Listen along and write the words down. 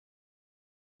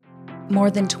More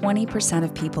than 20%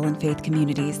 of people in faith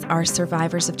communities are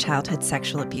survivors of childhood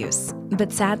sexual abuse.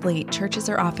 But sadly, churches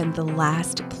are often the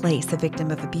last place a victim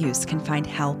of abuse can find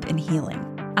help and healing.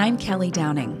 I'm Kelly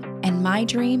Downing, and my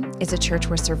dream is a church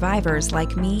where survivors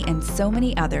like me and so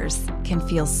many others can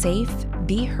feel safe,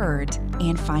 be heard,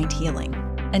 and find healing.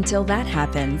 Until that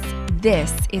happens,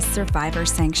 this is Survivor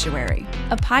Sanctuary,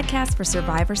 a podcast for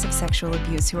survivors of sexual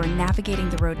abuse who are navigating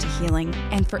the road to healing,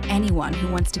 and for anyone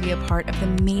who wants to be a part of the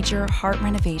major heart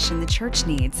renovation the church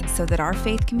needs so that our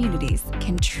faith communities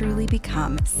can truly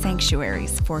become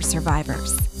sanctuaries for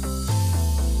survivors.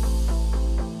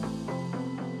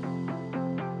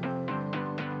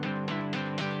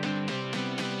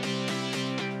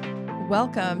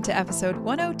 Welcome to episode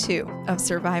 102 of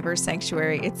Survivor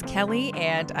Sanctuary. It's Kelly,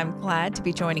 and I'm glad to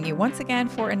be joining you once again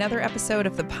for another episode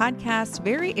of the podcast.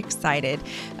 Very excited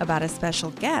about a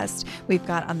special guest we've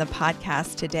got on the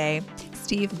podcast today,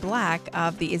 Steve Black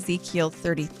of the Ezekiel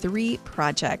 33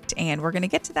 Project. And we're going to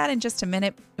get to that in just a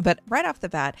minute. But right off the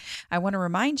bat, I want to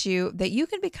remind you that you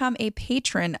can become a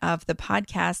patron of the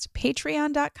podcast,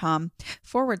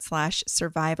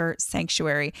 patreon.com/Survivor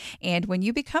Sanctuary. And when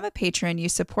you become a patron, you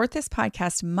support this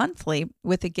podcast monthly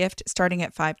with a gift starting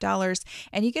at $5.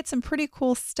 And you get some pretty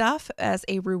cool stuff as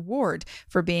a reward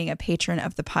for being a patron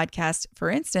of the podcast. For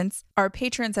instance, our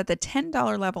patrons at the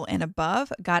 $10 level and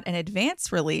above got an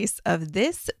advance release of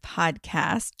this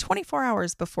podcast 24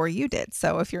 hours before you did.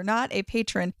 So if you're not a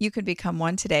patron, you can become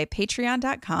one today.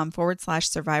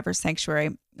 Patreon.com/Survivor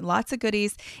Sanctuary. Lots of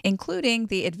goodies, including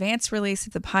the advanced release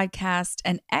of the podcast,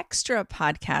 an extra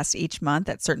podcast each month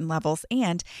at certain levels,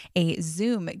 and a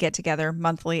Zoom get-together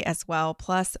monthly as well,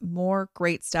 plus more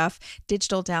great stuff,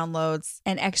 digital downloads,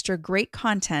 and extra great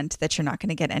content that you're not going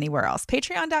to get anywhere else.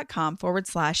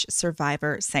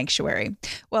 Patreon.com/Survivor Sanctuary.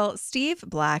 Well, Steve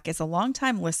Black is a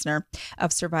longtime listener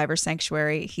of Survivor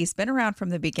Sanctuary. He's been around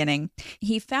from the beginning.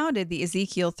 He founded the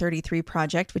Ezekiel 33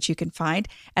 Project, which you can find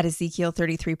at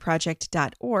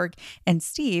ezekiel33project.org. And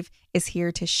Steve is here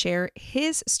to share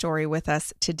his story with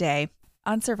us today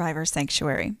on Survivor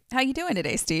Sanctuary. How you doing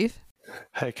today, Steve?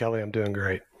 Hey, Kelly, I'm doing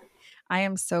great. I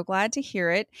am so glad to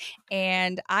hear it.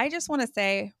 And I just want to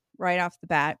say right off the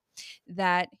bat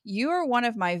that you are one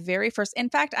of my very first, in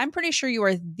fact, I'm pretty sure you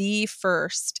are the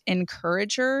first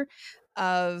encourager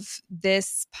of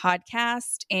this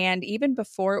podcast. And even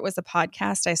before it was a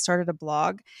podcast, I started a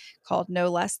blog called No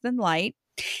Less Than Light.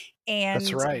 And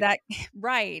That's right.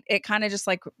 Right. It kind of just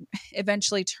like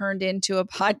eventually turned into a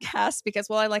podcast because,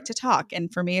 well, I like to talk.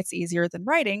 And for me, it's easier than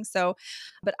writing. So,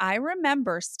 but I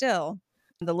remember still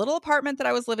the little apartment that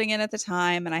I was living in at the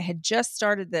time. And I had just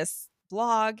started this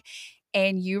blog.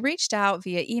 And you reached out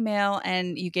via email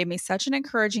and you gave me such an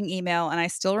encouraging email. And I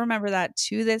still remember that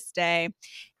to this day.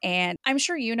 And I'm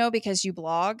sure you know because you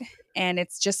blog. And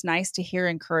it's just nice to hear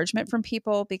encouragement from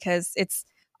people because it's,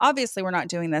 obviously, we're not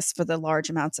doing this for the large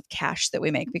amounts of cash that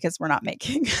we make because we're not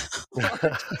making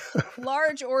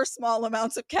large or small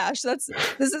amounts of cash. This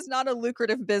is not a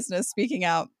lucrative business, speaking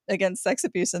out against sex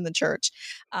abuse in the church.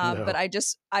 No. But I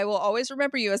will always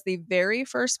remember you as the very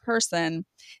first person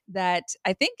that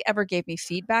I think ever gave me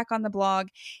feedback on the blog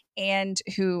and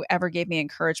who ever gave me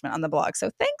encouragement on the blog. So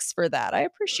thanks for that. I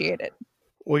appreciate it.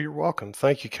 Well, you're welcome.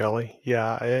 Thank you, Kelly.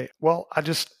 Yeah.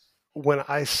 When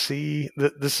I see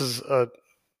that this is a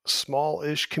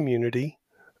small-ish community,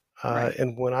 Right.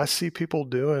 and when I see people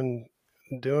doing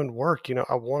work,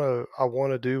 I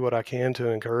want to do what I can to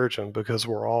encourage them because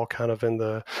we're all kind of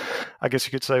I guess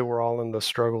you could say we're all in the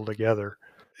struggle together.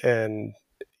 And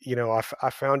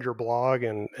I found your blog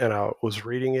and I was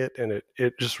reading it and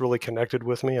it just really connected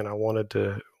with me and I wanted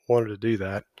to do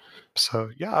that. So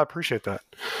yeah, I appreciate that.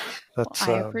 That's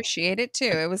I appreciate it too.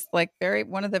 It was like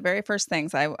one of the very first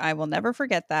things. I will never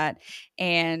forget that.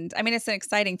 And I mean, it's an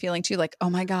exciting feeling too, like, oh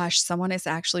my gosh, someone is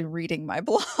actually reading my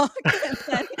blog. And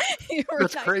then you were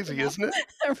that's nice crazy, enough- isn't it?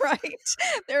 Right.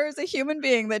 There is a human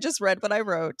being that just read what I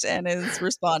wrote and is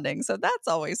responding. So that's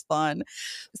always fun.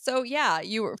 So yeah,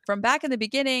 you were from back in the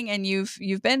beginning and you've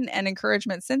been an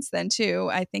encouragement since then too.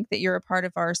 I think that you're a part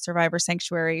of our Survivor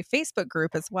Sanctuary Facebook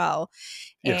group as well.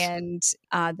 Yes. And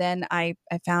then I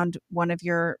found one of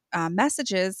your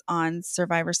messages on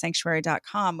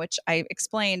survivorsanctuary.com, which I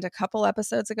explained a couple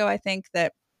episodes ago, I think,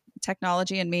 that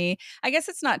technology and me, I guess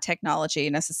it's not technology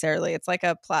necessarily. It's like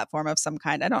a platform of some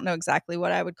kind. I don't know exactly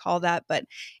what I would call that, but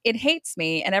it hates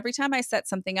me. And every time I set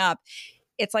something up,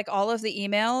 it's like all of the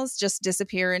emails just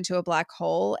disappear into a black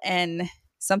hole. And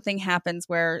something happens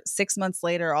where 6 months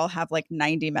later, I'll have like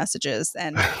 90 messages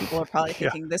and people are probably Yeah,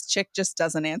 thinking this chick just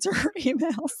doesn't answer her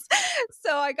emails.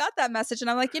 So I got that message and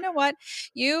I'm like, you know what?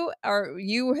 You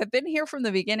have been here from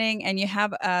the beginning and you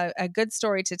have a good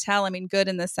story to tell. I mean, good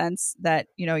in the sense that,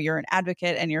 you're an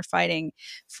advocate and you're fighting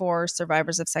for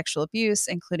survivors of sexual abuse,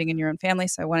 including in your own family.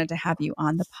 So I wanted to have you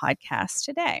on the podcast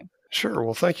today. sure.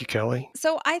 Well, thank you, Kelly.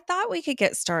 So I thought we could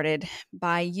get started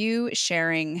by you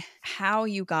sharing how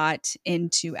you got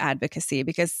into advocacy,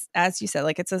 because as you said,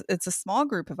 like it's a small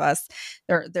group of us.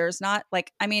 There's not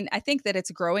like, I mean, I think that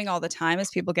it's growing all the time as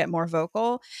people get more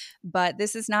vocal, but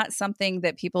this is not something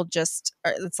that people just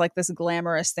it's like this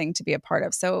glamorous thing to be a part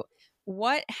of. So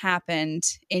what happened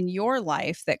in your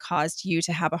life that caused you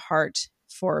to have a heart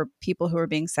for people who are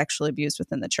being sexually abused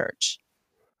within the church?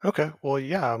 Okay. Well,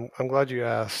 yeah, I'm glad you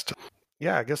asked.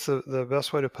 Yeah, I guess the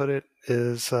best way to put it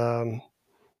is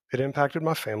it impacted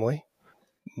my family.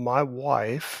 My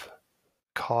wife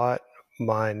caught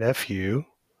my nephew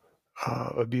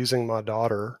abusing my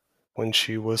daughter when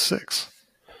she was 6.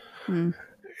 Mm.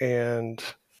 And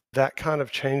that kind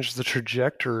of changed the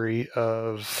trajectory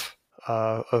of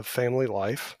family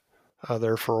life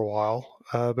there for a while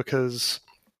because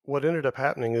what ended up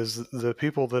happening is the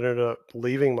people that ended up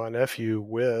leaving my nephew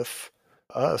with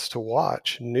us to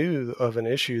watch knew of an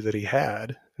issue that he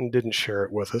had and didn't share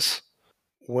it with us.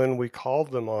 When we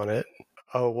called them on it,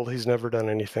 oh, well, he's never done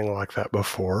anything like that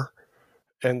before.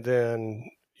 And then,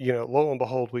 lo and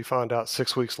behold, we find out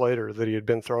 6 weeks later that he had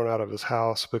been thrown out of his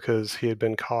house because he had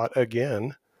been caught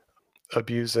again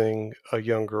abusing a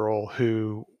young girl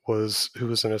who was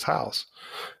in his house,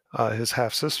 his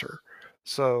half sister.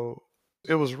 So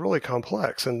it was really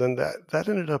complex, and then that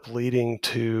ended up leading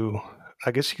to, I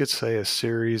guess you could say, a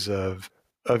series of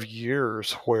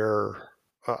years where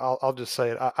I'll just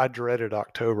say it. I dreaded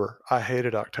October. I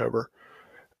hated October,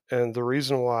 and the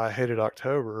reason why I hated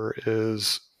October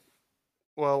is,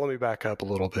 well, let me back up a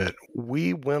little bit.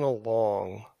 We went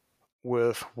along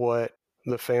with what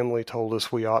the family told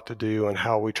us we ought to do and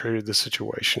how we treated the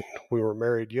situation. We were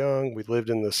married young. We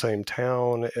lived in the same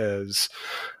town as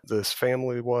this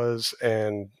family was,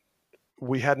 and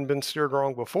we hadn't been steered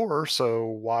wrong before. So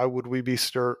why would we be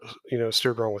steered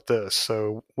wrong with this?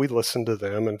 So we listened to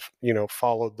them and,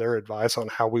 followed their advice on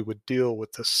how we would deal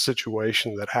with this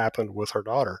situation that happened with our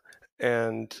daughter.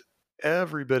 And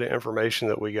every bit of information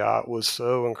that we got was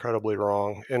so incredibly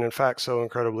wrong, and in fact, so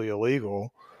incredibly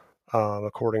illegal,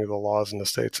 according to the laws in the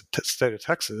state of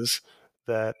Texas,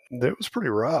 that it was pretty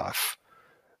rough.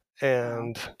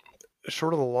 And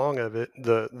short of the long of it,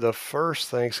 the first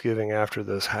Thanksgiving after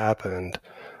this happened,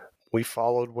 we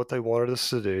followed what they wanted us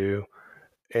to do,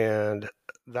 and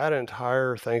that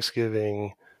entire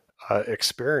Thanksgiving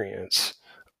experience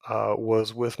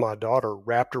was with my daughter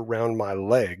wrapped around my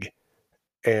leg,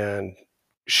 and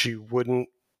she wouldn't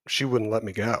let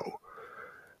me go.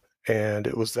 And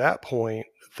it was that point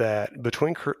that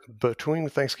between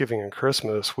Thanksgiving and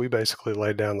Christmas, we basically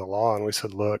laid down the law and we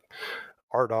said, look,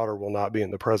 our daughter will not be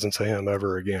in the presence of him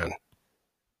ever again.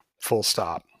 Full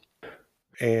stop.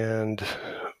 And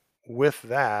with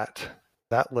that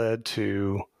led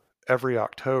to every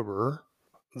October,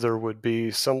 there would be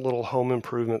some little home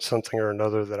improvement, something or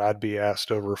another that I'd be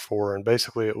asked over for. And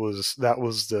basically that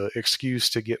was the excuse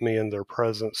to get me in their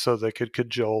presence so they could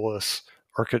cajole us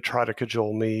or could try to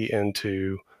cajole me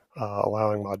into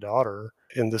allowing my daughter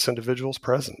in this individual's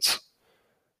presence.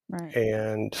 Right.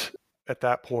 And at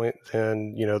that point,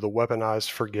 then, the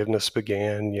weaponized forgiveness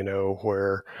began,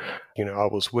 where, I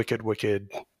was wicked,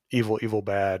 evil, evil,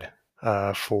 bad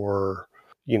for,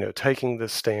 taking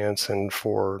this stance and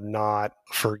for not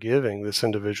forgiving this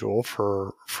individual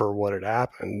for what had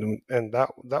happened. And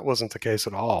that wasn't the case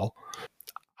at all.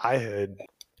 I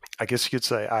guess you could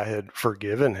say I had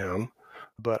forgiven him,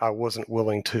 but I wasn't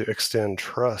willing to extend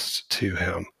trust to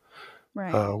him,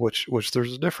 Right. which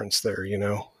there's a difference there,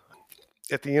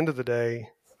 At the end of the day,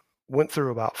 went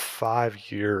through about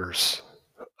 5 years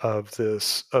of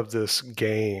this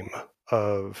game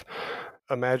of,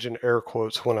 imagine air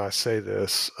quotes when I say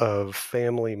this, of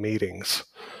family meetings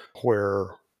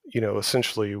where,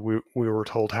 essentially we were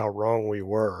told how wrong we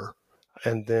were.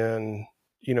 And then,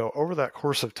 over that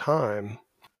course of time,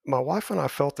 my wife and I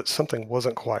felt that something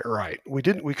wasn't quite right. We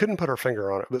couldn't put our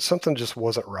finger on it, but something just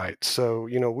wasn't right. So,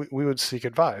 we would seek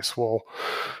advice. Well,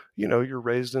 you're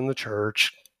raised in the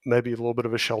church, maybe a little bit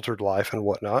of a sheltered life and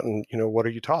whatnot. And, what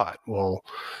are you taught? Well,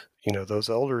 those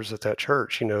elders at that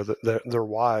church, they're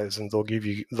wise and they'll give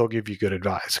you good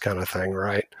advice, kind of thing.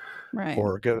 Right. Right.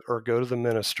 Or go to the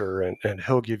minister and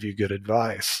he'll give you good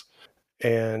advice.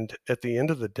 And at the end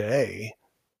of the day,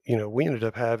 we ended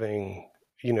up having,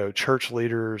 church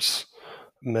leaders,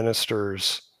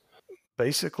 ministers,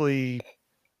 basically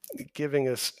giving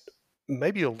us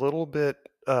maybe a little bit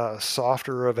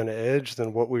softer of an edge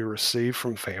than what we receive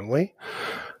from family.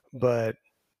 But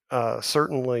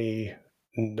certainly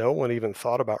no one even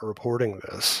thought about reporting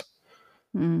this,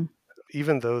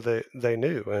 even though they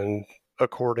knew. And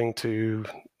according to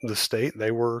the state,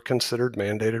 they were considered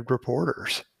mandated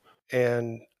reporters.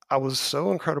 And I was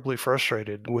so incredibly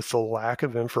frustrated with the lack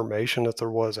of information that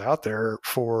there was out there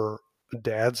for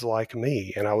dads like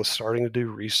me. And I was starting to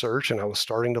do research, and I was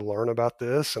starting to learn about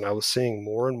this, and I was seeing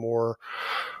more and more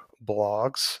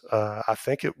blogs. I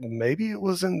think maybe it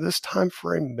was in this time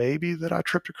frame, maybe, that I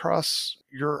tripped across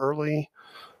your early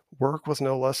work with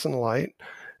No Less Than Light.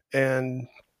 And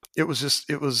it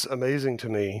was amazing to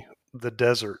me, the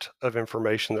desert of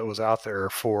information that was out there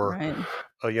for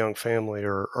a young family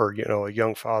or a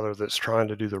young father that's trying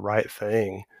to do the right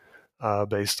thing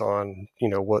based on,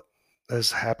 what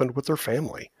has happened with their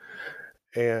family.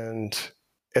 And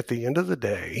at the end of the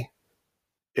day,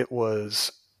 it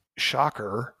was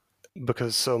shocker,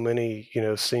 because so many,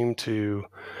 seem to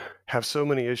have so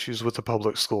many issues with the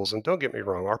public schools. And don't get me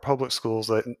wrong, our public schools,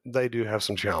 they do have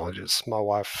some challenges. My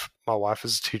wife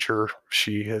is a teacher.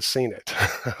 She has seen it.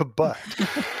 But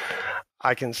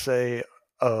I can say,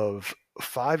 of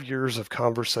 5 years of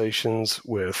conversations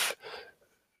with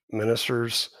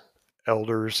ministers,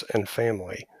 elders, and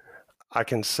family, I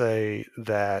can say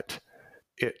that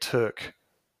it took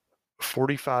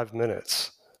 45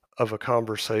 minutes of a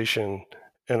conversation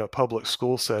in a public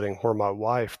school setting where my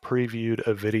wife previewed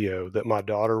a video that my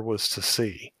daughter was to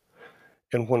see.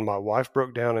 And when my wife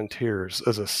broke down in tears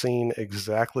as a scene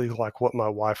exactly like what my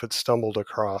wife had stumbled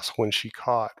across when she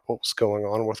caught what was going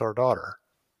on with our daughter.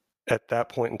 At that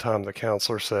point in time, the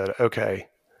counselor said, okay,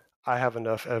 I have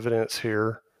enough evidence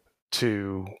here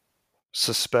to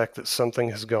suspect that something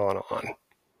has gone on.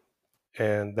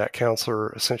 And that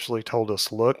counselor essentially told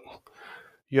us, look,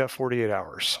 you have 48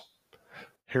 hours.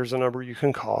 Here's a number you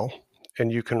can call, and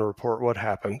you can report what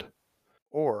happened,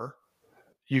 or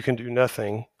you can do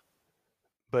nothing,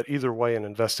 but either way, an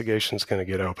investigation is going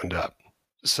to get opened up.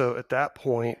 So at that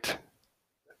point,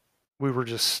 we were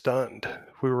just stunned.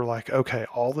 We were like, okay,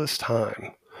 all of this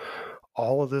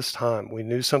time, we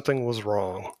knew something was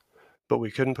wrong, but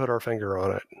we couldn't put our finger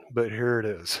on it. But here it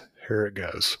is. Here it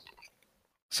goes.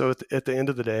 So at the end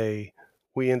of the day,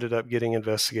 we ended up getting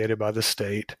investigated by the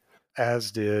state,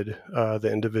 as did the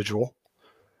individual.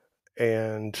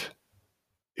 And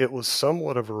it was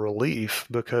somewhat of a relief,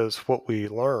 because what we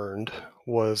learned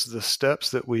was the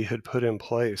steps that we had put in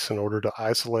place in order to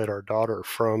isolate our daughter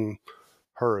from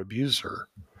her abuser.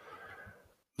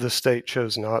 The state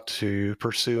chose not to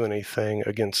pursue anything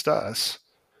against us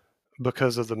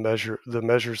because of the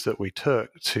measures that we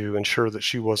took to ensure that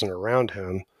she wasn't around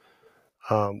him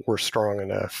were strong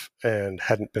enough and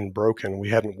hadn't been broken. We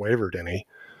hadn't wavered any.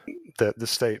 That the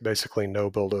state basically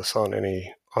no-billed us on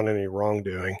any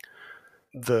wrongdoing.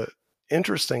 The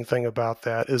interesting thing about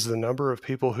that is the number of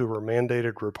people who were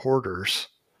mandated reporters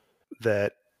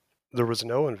that there was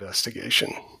no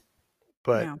investigation.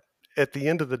 But at the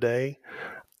end of the day,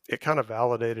 it kind of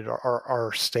validated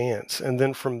our stance. And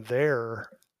then from there,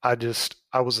 I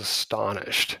was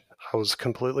astonished. I was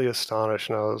completely astonished.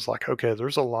 And I was like, okay,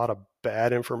 there's a lot of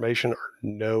bad information or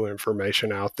no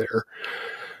information out there.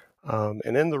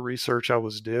 And in the research I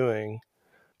was doing,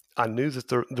 I knew that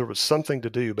there was something to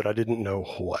do, but I didn't know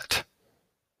what.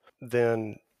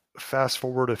 Then fast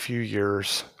forward a few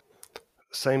years,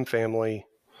 same family,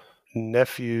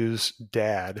 nephew's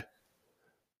dad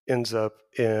ends up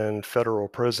in federal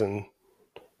prison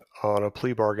on a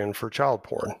plea bargain for child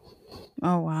porn.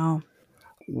 Oh, wow.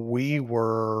 We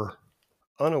were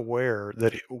unaware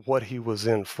that what he was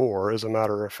in for. As a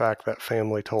matter of fact, that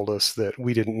family told us that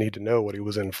we didn't need to know what he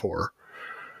was in for.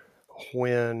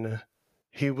 When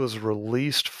he was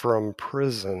released from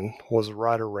prison was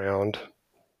right around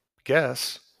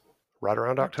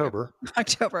October.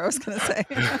 October, I was going to say.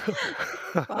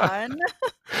 Fun.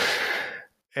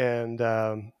 And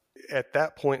at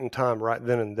that point in time, right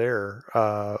then and there,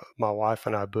 my wife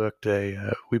and I booked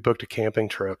a camping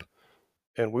trip,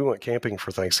 and we went camping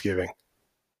for Thanksgiving.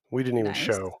 We didn't even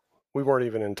show. We weren't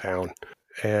even in town.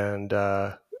 And,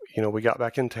 we got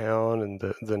back in town, and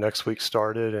the next week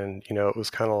started, and, it was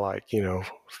kind of like,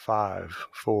 5,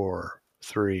 4,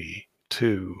 3,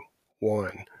 2,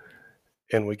 1.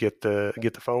 And we get the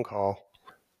phone call.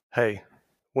 Hey,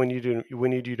 we need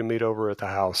you to meet over at the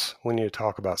house. We need to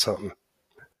talk about something.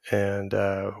 And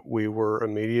we were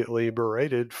immediately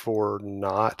berated for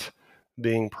not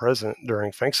being present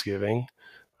during Thanksgiving.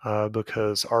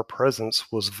 because our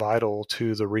presence was vital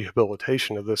to the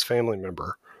rehabilitation of this family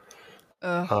member,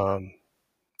 um,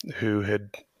 who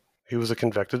he was a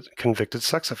convicted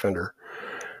sex offender,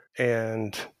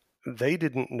 and they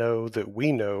didn't know that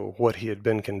we know what he had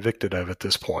been convicted of at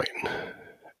this point.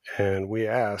 And we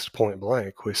asked point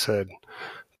blank, we said,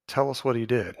 tell us what he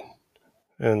did.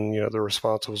 And, the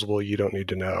response was, well, you don't need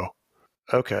to know.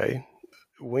 Okay,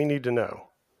 we need to know.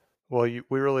 Well,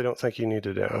 we really don't think you need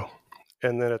to know.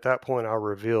 And then at that point, I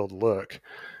revealed, look,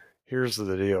 here's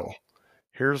the deal.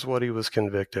 Here's what he was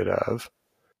convicted of.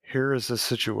 Here is the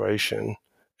situation.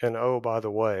 And oh, by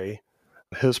the way,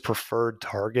 his preferred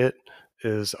target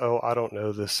is, I don't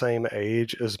know, the same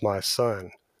age as my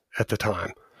son at the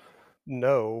time.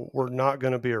 No, we're not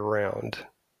going to be around.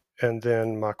 And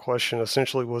then my question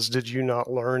essentially was, did you not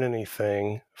learn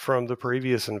anything from the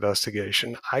previous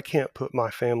investigation? I can't put my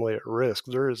family at risk.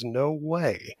 There is no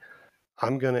way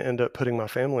I'm going to end up putting my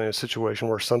family in a situation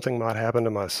where something might happen to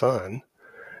my son,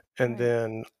 and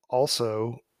then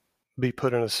also be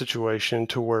put in a situation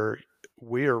to where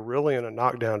we are really in a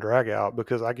knockdown drag out,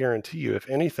 because I guarantee you, if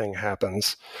anything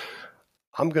happens,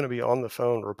 I'm going to be on the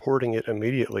phone reporting it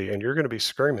immediately, and you're going to be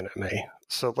screaming at me.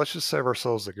 So let's just save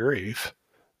ourselves the grief,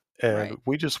 and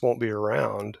we just won't be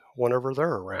around whenever they're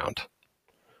around.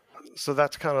 So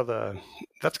that's kind of the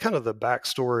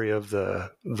backstory of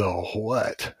the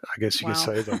what, I guess you could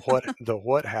say, the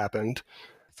what happened.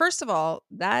 First of all,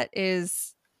 that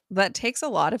takes a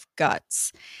lot of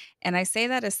guts. And I say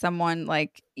that as someone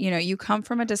you come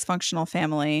from a dysfunctional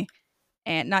family,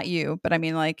 and not you, but I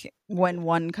mean, when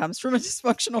one comes from a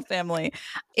dysfunctional family,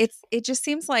 it just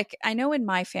seems like, I know in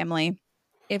my family,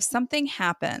 if something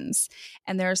happens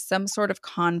and there's some sort of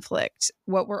conflict,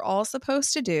 what we're all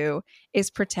supposed to do is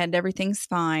pretend everything's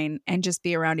fine and just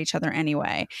be around each other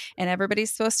anyway. And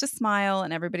everybody's supposed to smile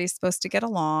and everybody's supposed to get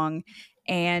along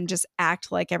and just act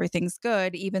like everything's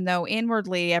good, even though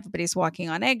inwardly everybody's walking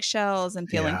on eggshells and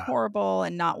feeling horrible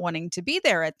and not wanting to be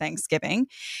there at Thanksgiving.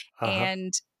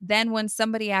 And then when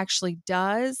somebody actually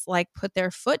does put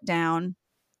their foot down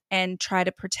and try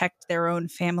to protect their own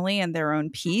family and their own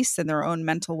peace and their own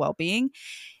mental well-being,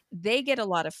 they get a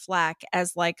lot of flack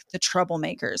as the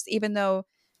troublemakers, even though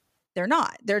they're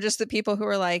not. They're just the people who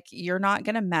are you're not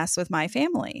going to mess with my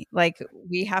family.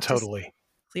 We have to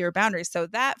clear boundaries. So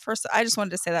that first, I just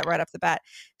wanted to say that right off the bat.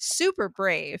 Super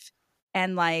brave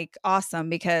and awesome,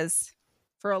 because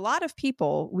for a lot of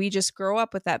people, we just grow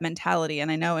up with that mentality. And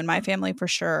I know in my family for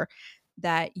sure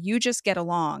that you just get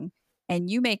along and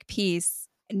you make peace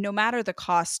no matter the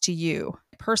cost to you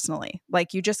personally.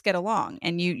 You just get along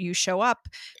and you show up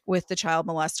with the child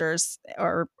molesters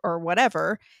or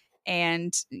whatever,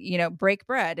 and break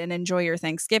bread and enjoy your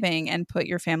Thanksgiving and put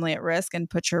your family at risk and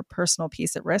put your personal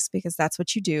peace at risk, because that's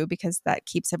what you do, because that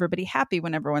keeps everybody happy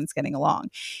when everyone's getting along.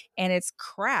 And it's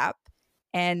crap,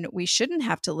 and we shouldn't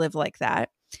have to live like that.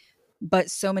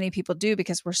 But so many people do,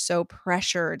 because we're so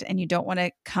pressured, and you don't want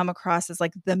to come across as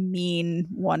the mean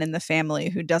one in the family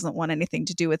who doesn't want anything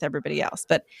to do with everybody else.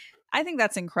 But I think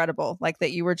that's incredible.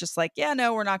 That you were just yeah,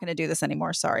 no, we're not going to do this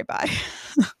anymore. Sorry, bye.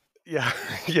 Yeah.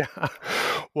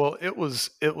 Well, it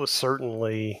was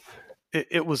certainly,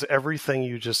 it was everything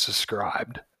you just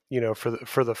described,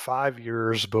 for the 5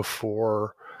 years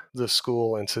before the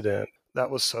school incident. That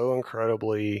was so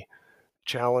incredibly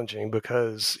challenging,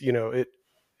 because,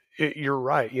 you're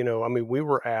right. I mean, we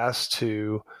were asked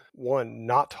to, one,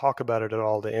 not talk about it at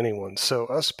all to anyone. So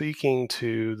us speaking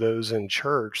to those in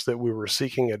church that we were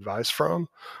seeking advice from,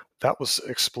 that was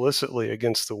explicitly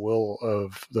against the will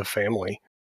of the family.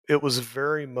 It was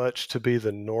very much to be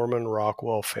the Norman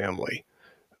Rockwell family.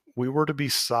 We were to be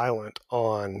silent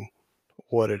on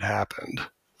what had happened,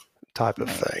 type of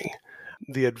thing.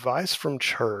 The advice from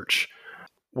church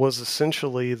was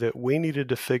essentially that we needed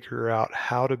to figure out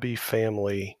how to be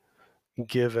family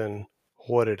given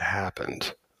what had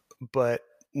happened, but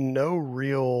no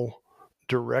real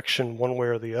direction one way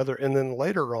or the other. And then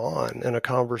later on, in a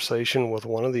conversation with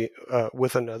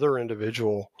with another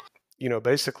individual,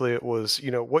 basically it was,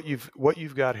 what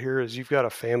you've got here is you've got a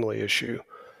family issue,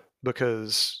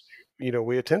 because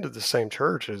we attended the same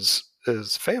church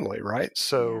as family, right?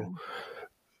 So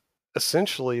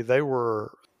essentially they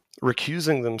were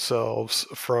recusing themselves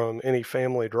from any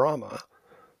family drama,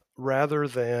 rather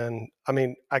than, I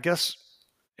mean, I guess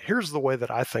here's the way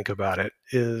that I think about it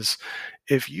is,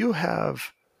 if you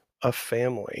have a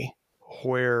family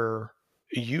where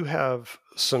you have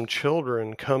some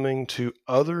children coming to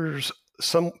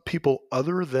some people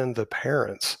other than the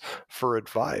parents for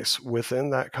advice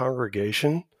within that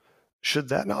congregation, should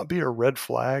that not be a red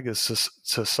flag as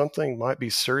to something might be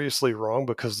seriously wrong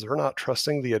because they're not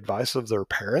trusting the advice of their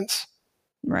parents?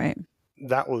 Right.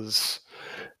 That was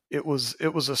it was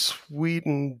a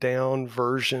sweetened down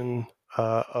version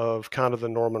of kind of the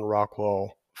Norman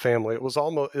Rockwell family. It was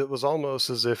almost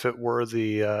as if it were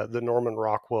the Norman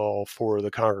Rockwell for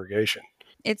the congregation.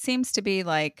 It seems to be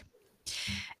like,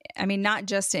 I mean, not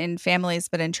just in families,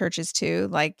 but in churches too.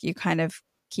 Like you kind of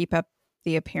keep up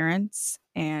the appearance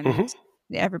and Hmm.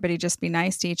 everybody just be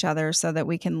nice to each other so that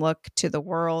we can look to the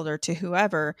world or to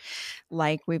whoever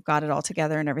like we've got it all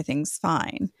together and everything's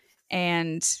fine.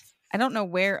 And I don't know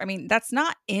where, I mean, that's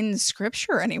not in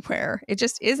scripture anywhere. It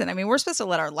just isn't. I mean, we're supposed to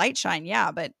let our light shine,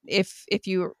 yeah, but if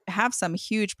you have some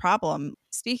huge problem,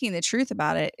 speaking the truth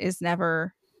about it is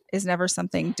never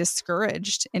something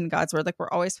discouraged in God's word. Like we're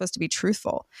always supposed to be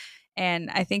truthful. And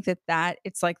I think that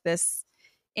it's like this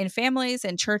in families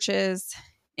and churches,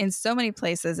 in so many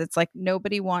places, it's like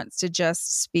nobody wants to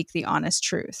just speak the honest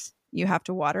truth. You have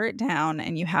to water it down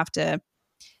and you have to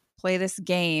play this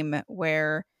game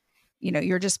where,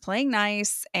 you're just playing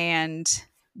nice and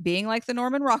being like the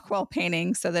Norman Rockwell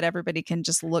painting so that everybody can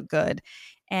just look good.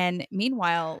 And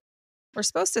meanwhile, we're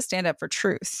supposed to stand up for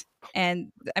truth.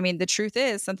 And I mean, the truth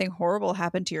is something horrible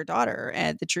happened to your daughter.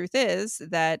 And the truth is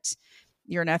that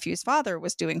your nephew's father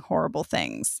was doing horrible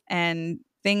things and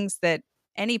things that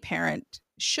any parent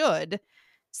should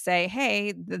say,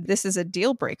 hey, this is a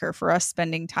deal breaker for us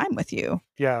spending time with you.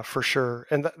 Yeah, for sure.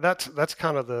 And that's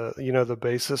kind of the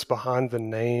basis behind the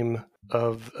name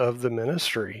of the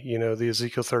ministry, the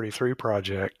Ezekiel 33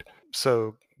 project.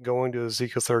 So going to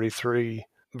Ezekiel 33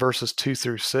 verses 2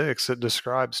 through 6, it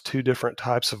describes two different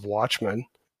types of watchmen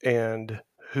and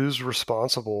who's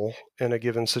responsible in a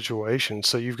given situation.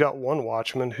 So you've got one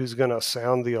watchman who's going to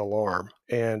sound the alarm.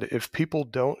 And if people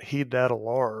don't heed that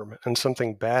alarm and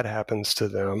something bad happens to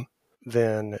them,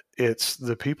 then it's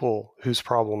the people whose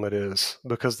problem it is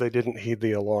because they didn't heed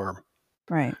the alarm.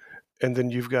 Right. And then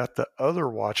you've got the other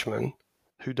watchman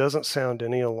who doesn't sound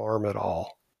any alarm at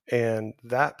all. And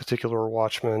that particular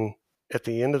watchman, at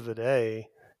the end of the day,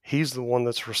 he's the one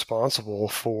that's responsible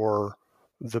for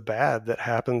the bad that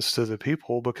happens to the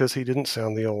people because he didn't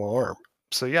sound the alarm.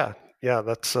 So yeah,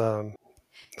 that's a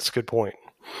good point.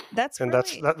 That's And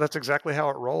really, that's exactly how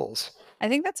it rolls. I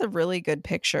think that's a really good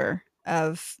picture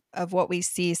of what we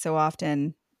see so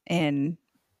often in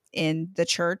the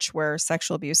church where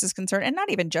sexual abuse is concerned, and not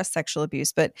even just sexual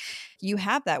abuse, but you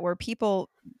have that where people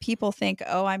think,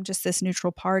 oh, I'm just this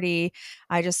neutral party,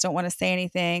 I just don't want to say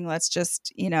anything, let's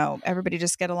just, everybody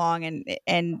just get along,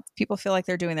 and people feel like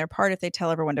they're doing their part if they tell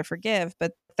everyone to forgive,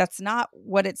 but that's not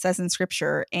what it says in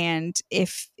scripture. And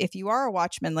if you are a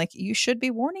watchman, like, you should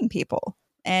be warning people.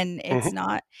 And it's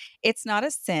not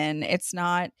a sin, it's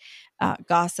not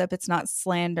gossip, it's not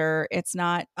slander, it's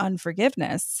not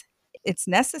unforgiveness. It's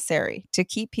necessary to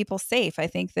keep people safe. I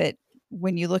think that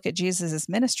when you look at Jesus's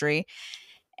ministry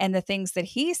and the things that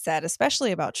he said,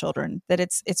 especially about children, that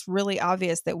it's really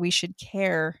obvious that we should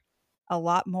care a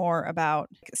lot more about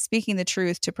speaking the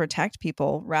truth to protect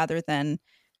people rather than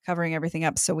covering everything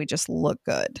up so we just look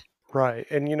good. Right.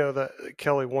 And that,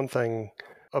 Kelly, one thing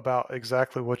about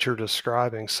exactly what you're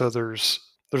describing. So there's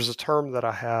a term that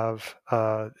I have.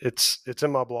 It's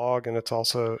in my blog and it's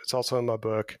also in my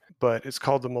book, but it's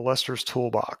called the molester's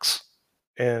toolbox.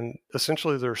 And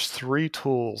essentially there's 3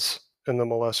 tools in the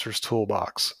molester's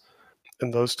toolbox.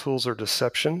 And those tools are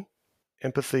deception,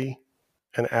 empathy,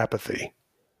 and apathy.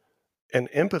 And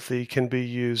empathy can be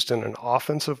used in an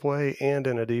offensive way and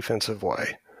in a defensive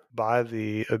way by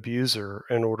the abuser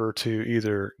in order to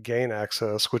either gain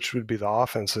access, which would be the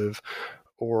offensive,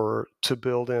 or to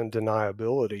build in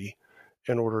deniability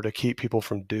in order to keep people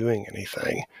from doing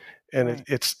anything. And Right.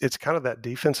 it's kind of that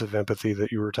defensive empathy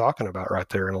that you were talking about right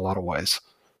there in a lot of ways.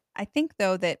 I think,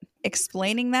 though, that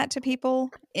explaining that to people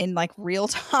in like real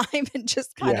time and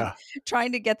just kind of Yeah.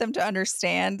 trying to get them to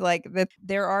understand like that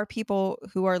there are people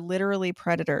who are literally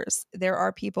predators. There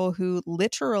are people who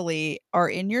literally are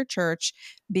in your church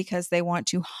because they want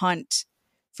to hunt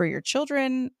for your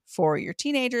children, for your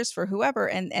teenagers, for whoever.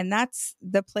 And that's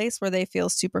the place where they feel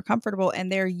super comfortable.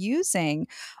 And they're using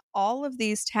all of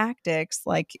these tactics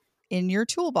like in your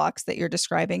toolbox that you're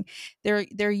describing.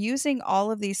 They're using all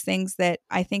of these things that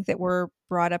I think that we're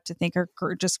brought up to think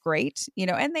are just great,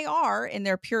 and they are in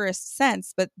their purest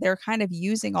sense, but they're kind of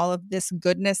using all of this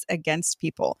goodness against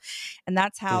people. And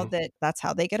that's how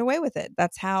they get away with it.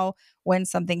 That's how when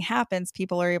something happens,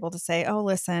 people are able to say, oh,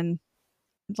 listen,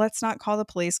 let's not call the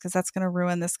police because that's going to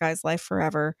ruin this guy's life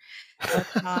forever.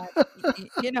 Let's not,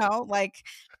 like,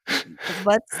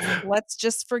 let's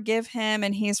just forgive him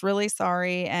and he's really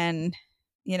sorry. And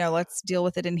let's deal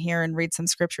with it in here and read some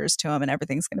scriptures to them and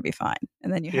everything's going to be fine.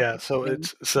 And then you have Yeah, people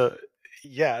so getting,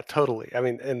 yeah, totally. I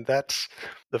mean, and that's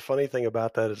the funny thing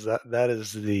about that is that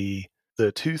is the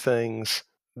two things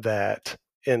that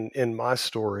in my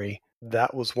story,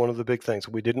 that was one of the big things.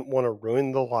 We didn't want to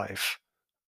ruin the life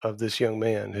of this young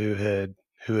man who had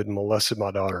molested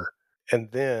my daughter.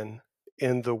 And then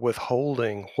in the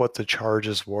withholding what the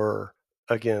charges were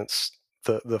against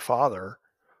the father,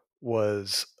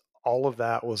 was all of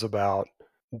that was about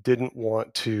didn't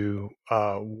want to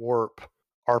warp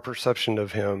our perception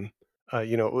of him.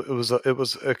 It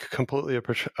was a completely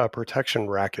a protection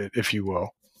racket, if you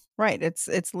will. right.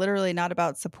 It's literally not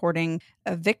about supporting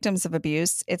victims of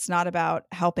abuse. It's not about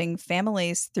helping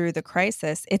families through the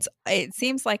crisis. It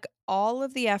seems like all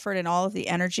of the effort and all of the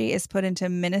energy is put into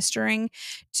ministering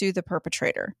to the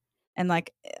perpetrator. And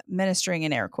like ministering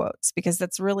in air quotes, because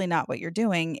that's really not what you're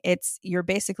doing. You're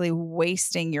basically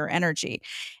wasting your energy.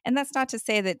 And that's not to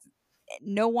say that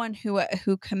no one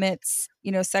who commits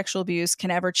sexual abuse can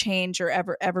ever change or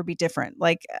ever be different.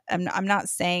 Like I'm not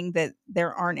saying that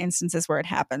there aren't instances where it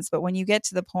happens, but when you get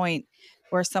to the point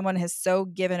where someone has so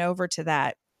given over to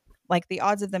that, like the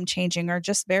odds of them changing are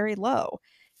just very low.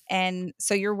 And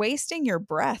so you're wasting your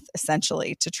breath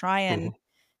essentially to try and Mhm.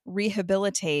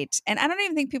 rehabilitate. And I don't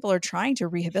even think people are trying to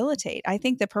rehabilitate. I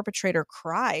think the perpetrator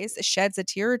cries, sheds a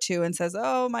tear or two, and says,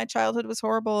 "Oh, my childhood was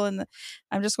horrible and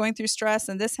I'm just going through stress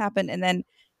and this happened." And then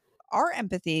our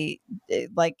empathy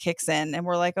like kicks in and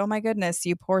we're like, "Oh my goodness,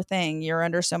 you poor thing, you're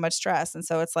under so much stress." And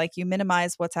so it's like you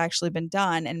minimize what's actually been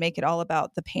done and make it all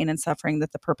about the pain and suffering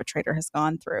that the perpetrator has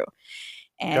gone through.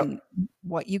 Yep. And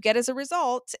what you get as a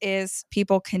result is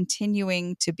people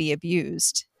continuing to be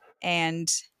abused. And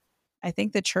I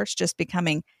think the church just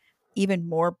becoming even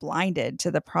more blinded to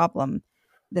the problem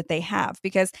that they have.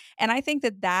 And I think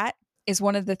that is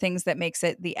one of the things that makes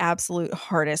it the absolute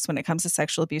hardest when it comes to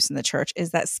sexual abuse in the church is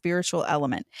that spiritual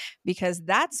element, because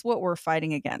that's what we're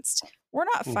fighting against. We're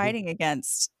not Hmm. fighting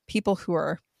against people who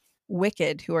are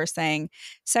wicked, who are saying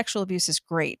sexual abuse is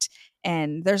great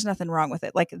and there's nothing wrong with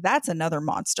it. Like that's another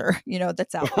monster,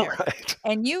 that's out there. Right.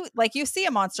 And you see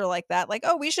a monster like that, like,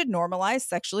 oh, we should normalize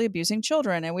sexually abusing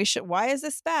children and why is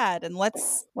this bad? And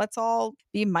let's all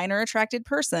be minor attracted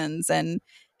persons and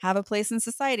have a place in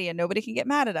society and nobody can get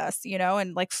mad at us,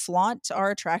 and like flaunt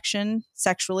our attraction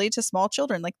sexually to small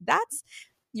children. Like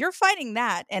you're fighting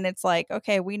that. And it's like,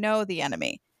 okay, we know the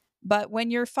enemy. But when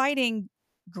you're fighting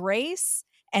grace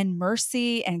and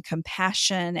mercy and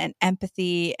compassion and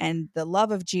empathy and the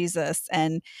love of Jesus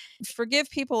and forgive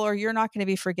people or you're not going to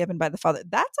be forgiven by the Father.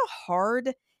 That's a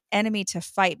hard enemy to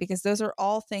fight because those are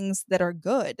all things that are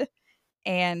good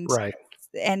and Right.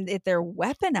 they're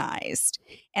weaponized.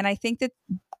 And I think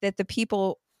that the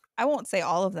people, I won't say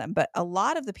all of them, but a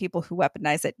lot of the people who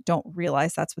weaponize it don't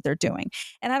realize that's what they're doing.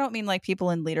 And I don't mean like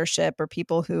people in leadership or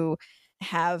people who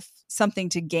have something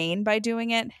to gain by doing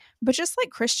it, but just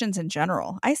like Christians in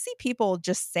general. I see people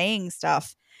just saying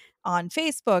stuff on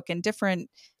Facebook and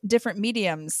different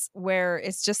mediums where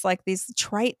it's just like these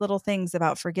trite little things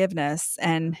about forgiveness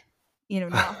and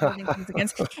not holding things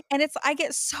against. And I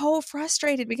get so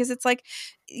frustrated because it's like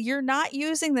you're not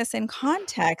using this in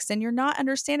context and you're not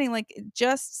understanding, like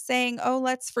just saying, "Oh,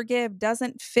 let's forgive,"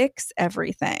 doesn't fix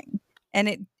everything. And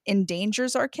it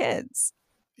endangers our kids.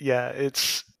 Yeah,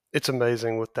 it's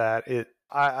amazing with that.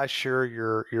 I share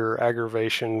your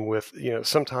aggravation with,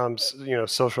 sometimes,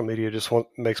 social media just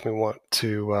makes me want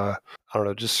to I don't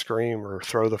know, just scream or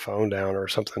throw the phone down or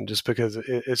something, just because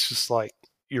it's just like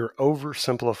you're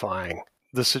oversimplifying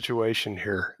the situation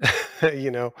here.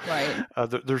 Right.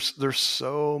 There's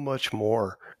so much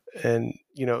more. And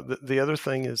the other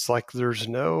thing is, like, there's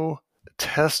no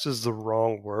test is the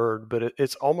wrong word, but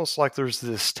it's almost like there's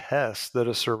this test that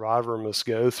a survivor must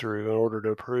go through in order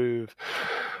to prove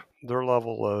their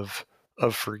level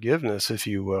of forgiveness, if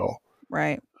you will.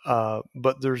 Right.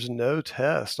 But there's no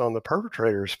test on the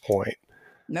perpetrator's point.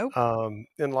 Nope.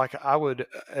 And like I would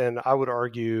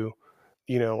argue,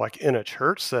 like in a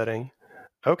church setting,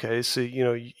 okay, so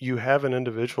you have an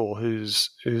individual who's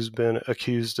been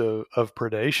accused of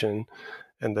predation,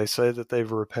 and they say that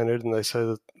they've repented and they say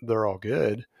that they're all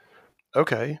good.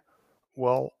 Okay,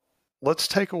 well, let's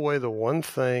take away the one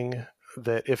thing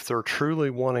that if they're truly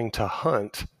wanting to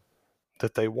hunt,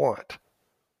 that they want.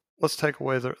 Let's take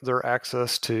away their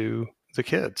access to the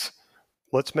kids.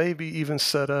 Let's maybe even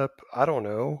set up, I don't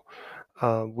know,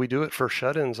 we do it for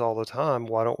shut-ins all the time.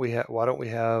 Why don't we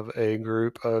have a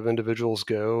group of individuals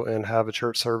go and have a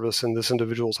church service in this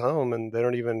individual's home, and they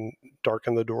don't even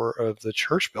darken the door of the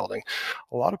church building?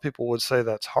 A lot of people would say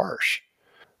that's harsh,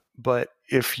 But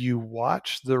if you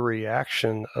watch the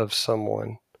reaction of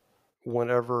someone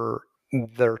whenever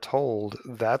they're told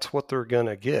that's what they're going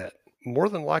to get, more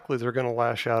than likely they're going to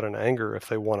lash out in anger if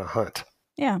they want to hunt.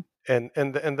 Yeah. And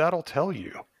that'll tell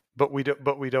you. But we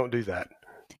don't do that.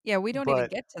 Yeah, we don't even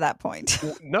get to that point.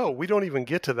 No, we don't even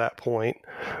get to that point.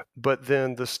 But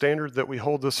then the standard that we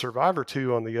hold the survivor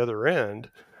to on the other end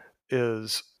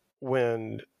is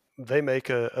when they make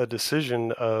a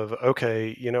decision of,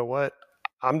 okay, you know what?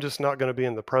 I'm just not going to be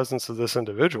in the presence of this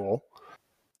individual.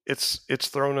 It's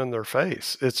thrown in their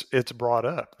face. It's brought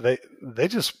up. They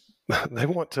just they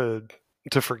want to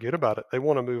forget about it. They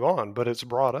want to move on, but it's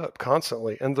brought up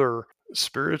constantly, and they're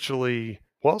spiritually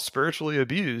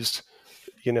abused,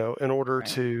 in order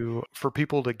for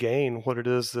people to gain what it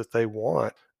is that they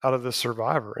want out of the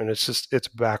survivor. And it's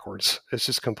backwards. It's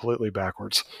just completely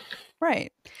backwards.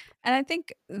 Right. And I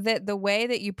think that the way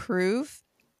that you prove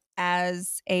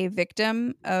as a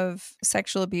victim of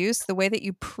sexual abuse, the way that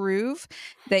you prove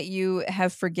that you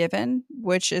have forgiven,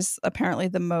 which is apparently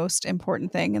the most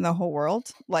important thing in the whole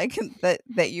world, like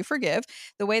that you forgive,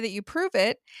 the way that you prove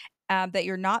it, that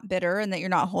you're not bitter and that you're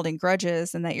not holding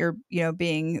grudges and that you're,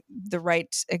 being the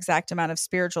right exact amount of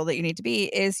spiritual that you need to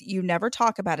be, is you never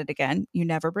talk about it again. You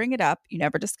never bring it up. You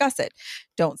never discuss it.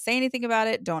 Don't say anything about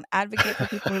it. Don't advocate for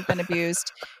people who've been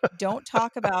abused. Don't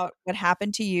talk about what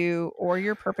happened to you or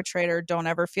your perpetrator. Don't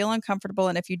ever feel uncomfortable.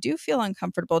 And if you do feel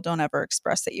uncomfortable, don't ever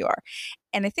express that you are.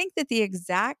 And I think that the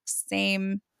exact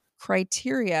same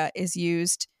criteria is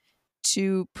used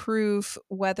to prove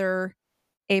whether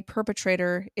a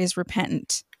perpetrator is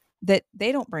repentant, that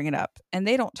they don't bring it up and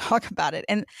they don't talk about it.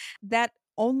 And that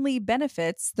only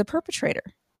benefits the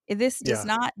perpetrator. This does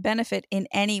not benefit in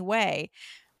any way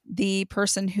the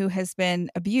person who has been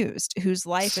abused, whose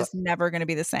life is never going to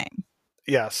be the same.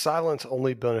 Yeah, silence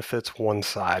only benefits one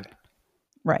side.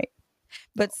 Right.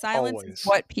 But silence is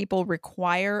what people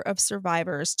require of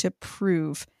survivors to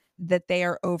prove that they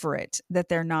are over it, that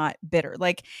they're not bitter.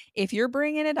 Like, if you're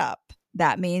bringing it up,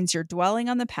 that means you're dwelling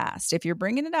on the past. If you're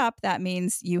bringing it up, that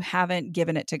means you haven't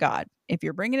given it to God. If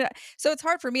you're bringing it up. So it's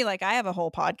hard for me. Like, I have a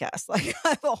whole podcast,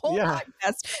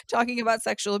 podcast talking about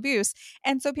sexual abuse.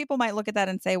 And so people might look at that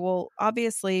and say, well,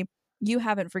 obviously you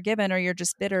haven't forgiven, or you're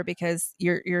just bitter because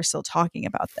you're still talking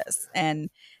about this. And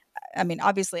I mean,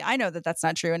 obviously I know that that's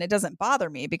not true, and it doesn't bother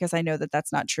me because I know that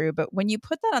that's not true. But when you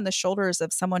put that on the shoulders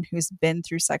of someone who's been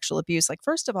through sexual abuse, like,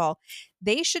 first of all,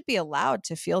 they should be allowed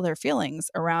to feel their feelings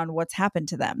around what's happened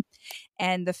to them.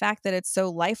 And the fact that it's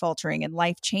so life altering and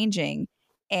life changing,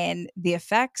 and the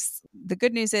effects, the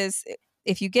good news is,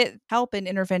 if you get help and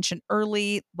intervention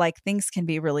early, like, things can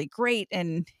be really great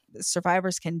and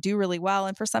survivors can do really well.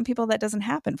 And for some people that doesn't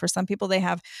happen. For some people, they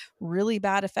have really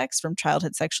bad effects from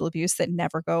childhood sexual abuse that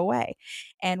never go away.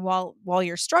 And while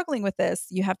you're struggling with this,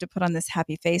 you have to put on this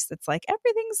happy face that's like,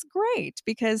 everything's great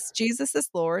because Jesus is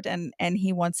Lord and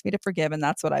he wants me to forgive, and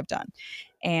that's what I've done.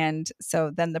 And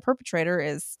so then the perpetrator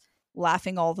is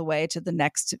laughing all the way to the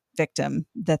next victim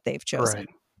that they've chosen. Right.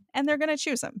 And they're going to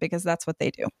choose them because that's what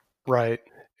they do. Right.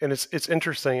 And it's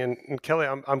interesting. And Kelly,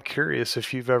 I'm curious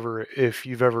if you've ever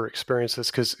experienced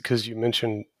this, because you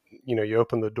mentioned, you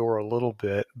opened the door a little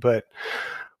bit, but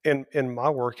in my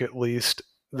work, at least,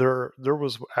 there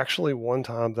was actually one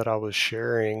time that I was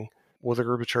sharing with a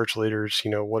group of church leaders,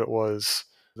 what it was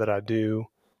that I do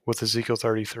with Ezekiel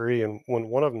 33. And when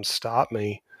one of them stopped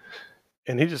me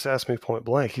and he just asked me point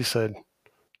blank, he said,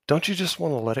 "Don't you just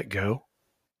want to let it go?"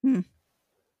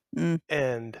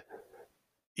 And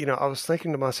I was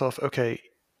thinking to myself, okay,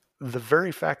 the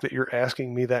very fact that you're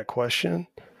asking me that question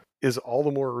is all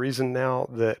the more reason now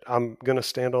that I'm going to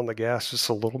stand on the gas just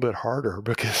a little bit harder,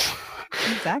 because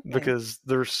because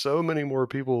there's so many more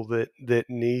people that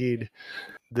need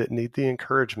the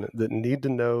encouragement, that need to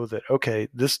know that, okay,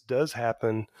 this does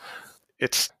happen.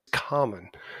 It's common.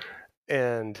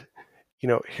 And,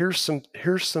 here's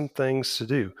some things to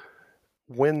do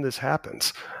when this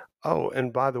happens. Oh,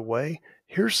 and by the way,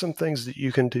 here's some things that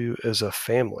you can do as a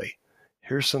family.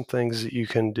 Here's some things that you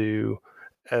can do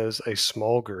as a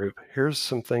small group. Here's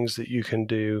some things that you can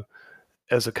do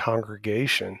as a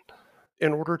congregation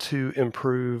in order to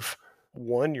improve,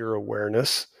 one, your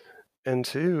awareness, and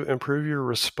two, improve your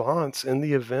response in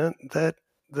the event that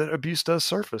abuse does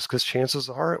surface, because chances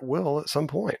are it will at some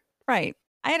point. Right.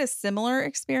 I had a similar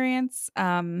experience.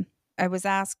 I was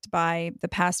asked by the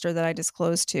pastor that I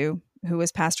disclosed to, who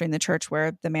was pastoring the church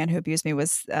where the man who abused me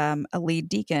was a lead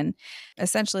deacon,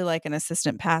 essentially like an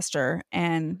assistant pastor.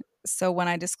 And so when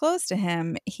I disclosed to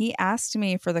him, he asked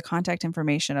me for the contact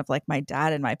information of, like, my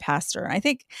dad and my pastor. And I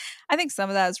think some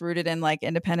of that is rooted in, like,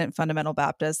 independent fundamental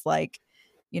Baptist, like,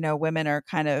 women are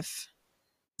kind of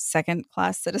second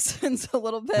class citizens a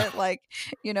little bit, like,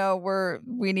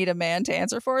 we need a man to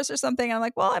answer for us or something. I'm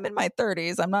like, well, I'm in my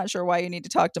 30s. I'm not sure why you need to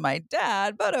talk to my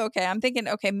dad, but okay. I'm thinking,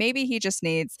 okay, maybe he just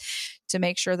needs to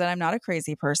make sure that I'm not a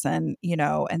crazy person,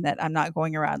 and that I'm not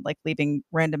going around like leaving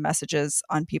random messages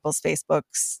on people's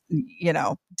Facebooks,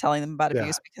 telling them about Yeah.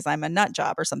 abuse because I'm a nut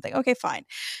job or something. Okay, fine.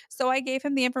 So I gave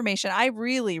him the information.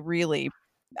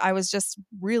 I was just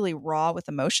really raw with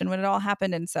emotion when it all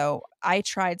happened. And so I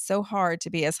tried so hard to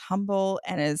be as humble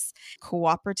and as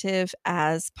cooperative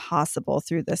as possible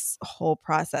through this whole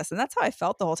process. And that's how I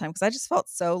felt the whole time, because I just felt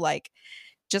so like,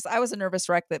 I was a nervous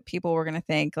wreck that people were going to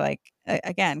think, like,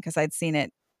 again, because I'd seen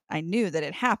it, I knew that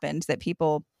it happened, that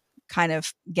people kind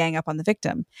of gang up on the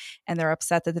victim, and they're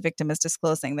upset that the victim is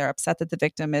disclosing. They're upset that the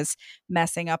victim is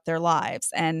messing up their lives.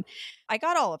 And I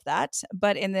got all of that.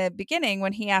 But in the beginning,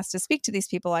 when he asked to speak to these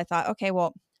people, I thought, okay,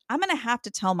 well, I'm going to have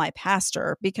to tell my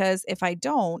pastor, because if I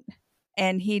don't,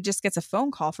 and he just gets a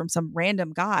phone call from some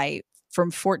random guy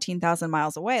from 14,000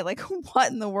 miles away, like,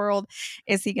 what in the world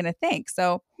is he going to think?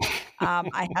 So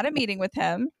I had a meeting with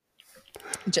him,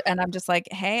 and I'm just like,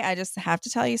 hey, I just have to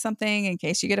tell you something in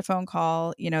case you get a phone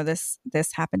call. This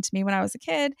happened to me when I was a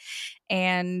kid.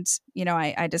 And,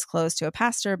 I disclosed to a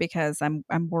pastor because I'm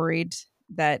worried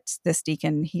that this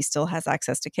deacon, he still has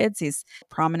access to kids. He's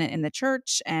prominent in the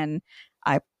church. And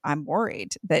I'm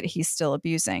worried that he's still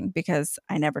abusing because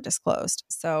I never disclosed.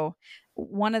 So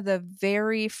one of the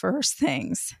very first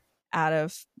things out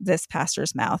of this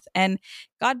pastor's mouth, and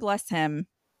God bless him,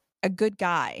 a good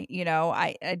guy,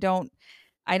 I don't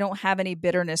have any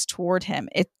bitterness toward him.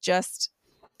 It just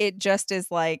is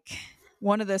like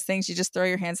one of those things, you just throw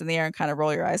your hands in the air and kind of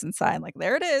roll your eyes and sigh, and like,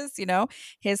 there it is.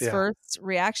 His Yeah. first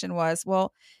reaction was,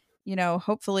 well,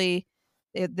 hopefully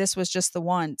this was just the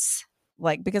once,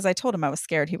 like, because I told him I was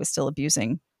scared he was still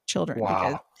abusing children,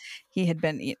 because Wow. he had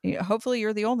been, hopefully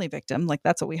you're the only victim. Like,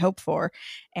 that's what we hope for.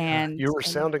 And You were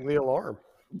sounding the alarm.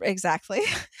 exactly.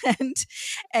 and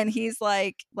and he's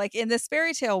like in this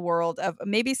fairy tale world of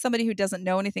maybe somebody who doesn't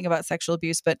know anything about sexual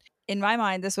abuse, but in my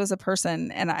mind this was a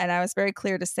person, and I was very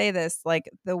clear to say this, like,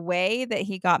 the way that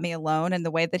he got me alone and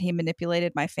the way that he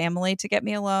manipulated my family to get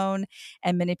me alone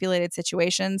and manipulated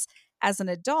situations as an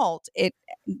adult,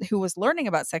 who was learning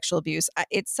about sexual abuse,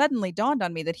 it suddenly dawned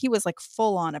on me that he was like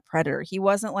full on a predator. He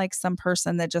wasn't like some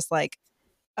person that just like,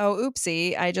 oh,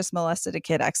 oopsie, I just molested a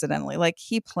kid accidentally. Like,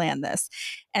 he planned this.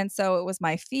 And so it was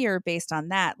my fear based on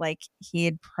that. Like, he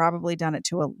had probably done it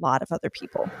to a lot of other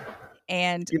people.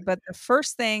 You- But the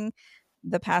first thing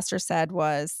the pastor said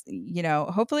was,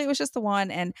 hopefully it was just the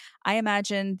one. And I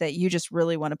imagine that you just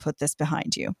really want to put this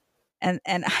behind you. And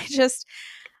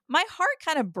my heart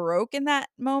kind of broke in that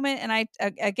moment. And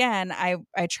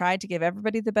I tried to give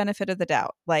everybody the benefit of the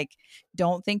doubt. Like,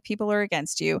 don't think people are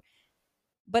against you.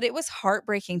 But it was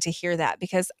heartbreaking to hear that,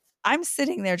 because I'm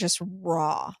sitting there just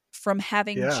raw from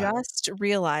having Yeah. just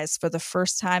realized for the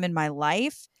first time in my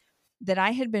life that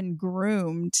I had been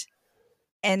groomed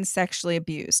and sexually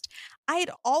abused. I had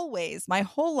always, my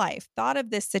whole life, thought of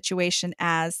this situation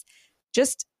as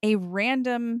just a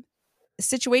random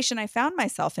situation I found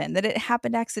myself in, that it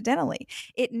happened accidentally.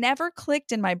 It never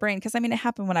clicked in my brain, because it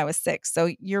happened when I was 6. So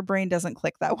your brain doesn't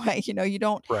click that way. You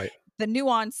don't, Right. the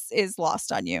nuance is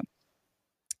lost on you.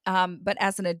 But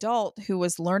as an adult who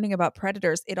was learning about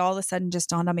predators, it all of a sudden just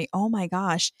dawned on me, oh my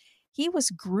gosh, he was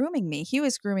grooming me. He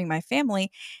was grooming my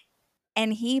family,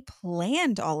 and he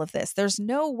planned all of this. There's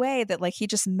no way that like he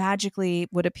just magically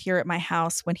would appear at my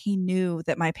house when he knew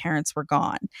that my parents were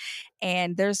gone.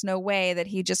 And there's no way that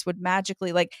he just would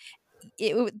magically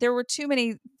there were too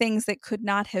many things that could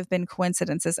not have been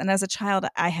coincidences. And as a child,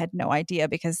 I had no idea,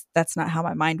 because that's not how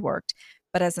my mind worked.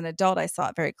 But as an adult, I saw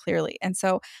it very clearly. And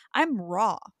so I'm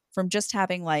raw from just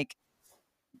having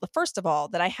first of all,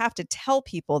 that I have to tell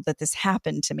people that this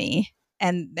happened to me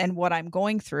and what I'm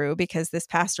going through, because this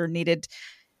pastor needed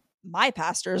my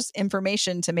pastor's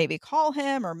information to maybe call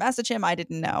him or message him. I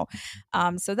didn't know.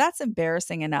 So that's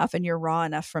embarrassing enough, and you're raw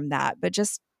enough from that. But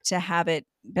just to have it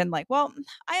been like, well,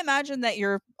 I imagine that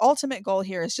your ultimate goal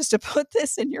here is just to put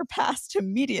this in your past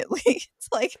immediately. It's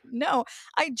like, no,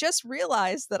 I just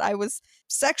realized that I was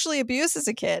sexually abused as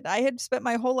a kid. I had spent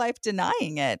my whole life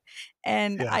denying it.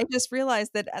 And Yeah. I just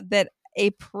realized that a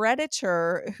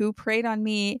predator who preyed on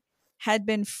me had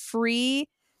been free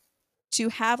to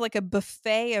have like a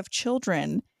buffet of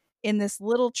children in this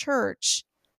little church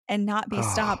and not be Oh,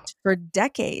 stopped for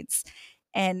decades.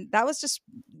 And that was just,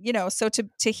 so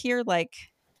to hear, like,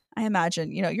 I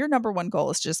imagine, your number one goal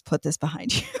is just put this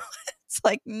behind you. It's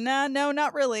like, no,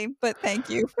 not really, but thank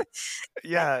you.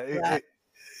 yeah. Yeah.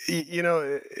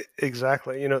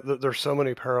 Exactly. There's so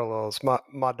many parallels.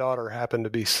 My daughter happened to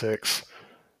be 6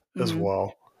 as Mm-hmm.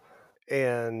 well.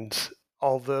 And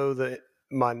although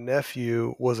my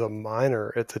nephew was a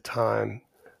minor at the time,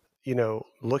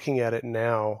 looking at it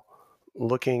now,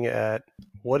 looking at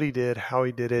what he did, how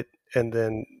he did it, and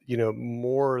then,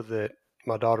 more that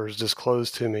my daughter's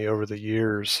disclosed to me over the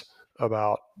years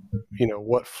about,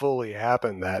 what fully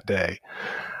happened that day.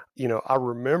 I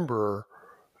remember,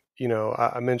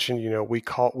 I mentioned, we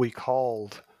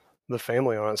called the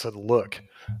family on it and said, look,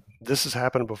 this has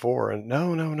happened before. And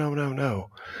no, no, no, no, no.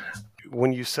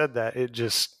 When you said that, it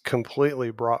just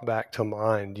completely brought back to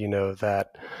mind,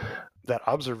 that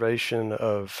observation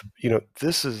of,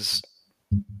 this is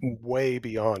way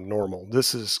beyond normal.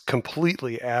 This is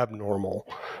completely abnormal.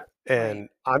 Right. And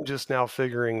I'm just now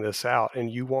figuring this out. And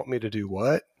you want me to do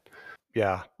what?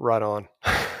 Yeah, right on.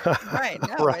 Right.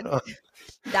 No, Right on.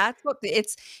 that's what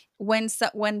it's when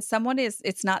someone is,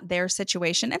 it's not their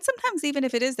situation. And sometimes even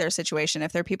if it is their situation,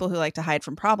 if they're people who like to hide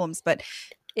from problems, but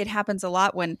it happens a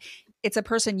lot when it's a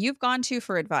person you've gone to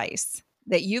for advice,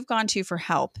 that you've gone to for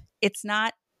help. It's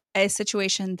not a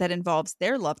situation that involves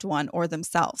their loved one or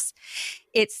themselves.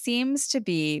 It seems to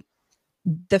be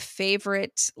the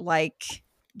favorite, like,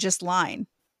 just line.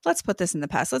 Let's put this in the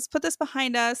past. Let's put this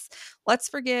behind us. Let's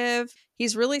forgive.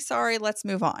 He's really sorry. Let's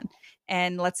move on.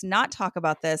 And let's not talk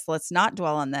about this. Let's not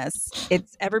dwell on this.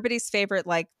 It's everybody's favorite,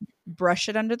 like, brush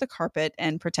it under the carpet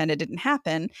and pretend it didn't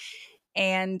happen.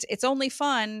 And it's only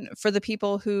fun for the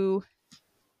people who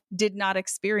did not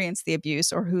experience the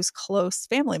abuse or whose close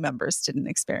family members didn't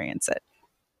experience it.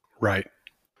 Right.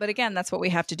 But again, that's what we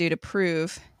have to do to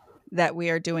prove that we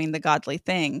are doing the godly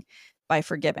thing, by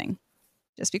forgiving.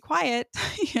 Just be quiet.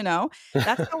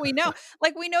 That's how we know.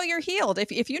 Like, we know you're healed.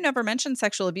 If you never mention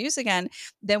sexual abuse again,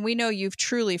 then we know you've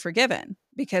truly forgiven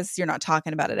because you're not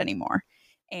talking about it anymore.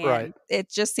 Right. And it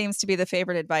just seems to be the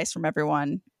favorite advice from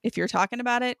everyone. If you're talking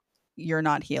about it, you're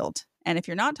not healed. And if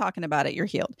you're not talking about it, you're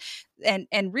healed. And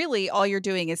really all you're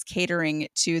doing is catering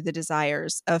to the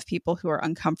desires of people who are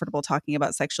uncomfortable talking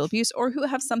about sexual abuse or who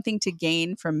have something to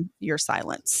gain from your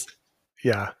silence.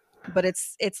 Yeah. But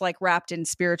it's like wrapped in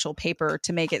spiritual paper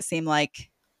to make it seem like,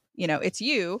 it's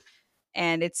you,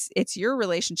 and it's your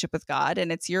relationship with God,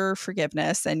 and it's your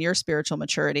forgiveness and your spiritual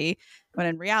maturity, when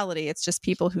in reality it's just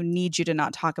people who need you to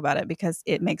not talk about it because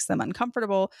it makes them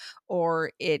uncomfortable,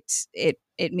 or it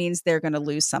means they're going to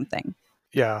lose something.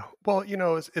 Yeah. Well,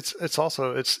 it's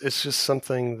also it's just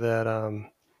something that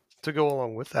to go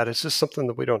along with that, it's just something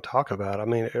that we don't talk about. I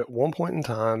mean, at one point in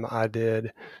time I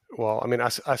did, well, I mean,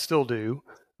 I still do,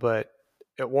 but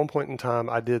at one point in time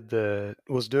I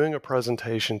was doing a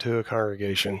presentation to a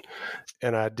congregation,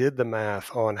 and I did the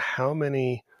math on how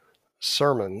many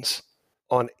sermons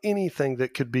on anything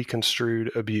that could be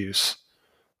construed abuse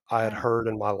I had heard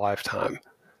in my lifetime.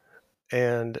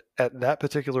 And at that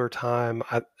particular time,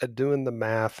 doing the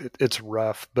math, it's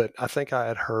rough, but I think I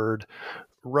had heard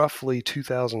roughly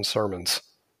 2,000 sermons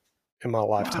in my Wow.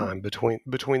 lifetime between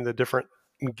the different,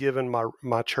 given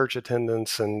my church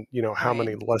attendance and how Right.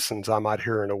 many lessons I might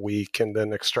hear in a week, and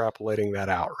then extrapolating that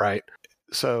out, right?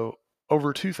 So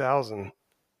over 2,000,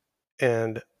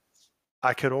 and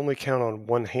I could only count on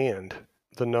one hand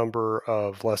the number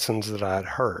of lessons that I had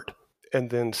heard. And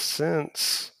then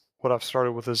since what I've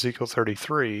started with Ezekiel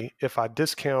 33, if I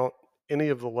discount any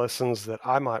of the lessons that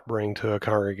I might bring to a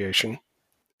congregation,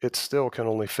 it still can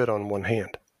only fit on one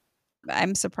hand.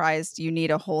 I'm surprised you need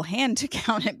a whole hand to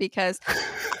count it, because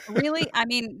really, I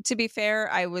mean, to be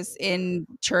fair, I was in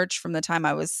church from the time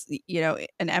I was,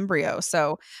 an embryo.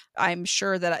 So I'm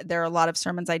sure that there are a lot of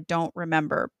sermons I don't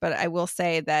remember. But I will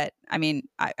say that, I mean,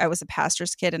 I was a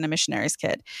pastor's kid and a missionary's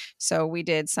kid. So we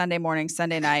did Sunday morning,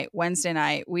 Sunday night, Wednesday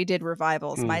night. We did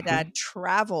revivals. My Mm-hmm. dad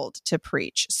traveled to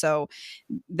preach. So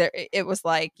it was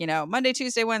like, Monday,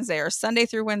 Tuesday, Wednesday, or Sunday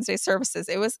through Wednesday services.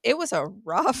 It was a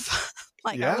rough,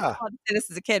 like, I was Yeah. allowed to say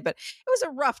this as a kid, but it was a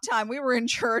rough time. We were in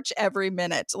church every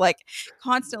minute, like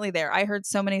constantly there. I heard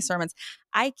so many sermons.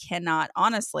 I cannot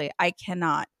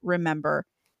remember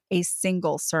a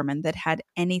single sermon that had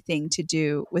anything to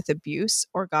do with abuse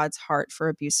or God's heart for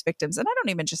abuse victims. And I don't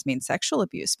even just mean sexual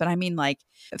abuse, but I mean like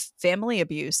family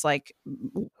abuse, like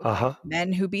Uh-huh.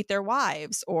 men who beat their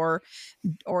wives or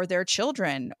their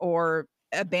children, or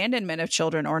abandonment of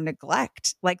children, or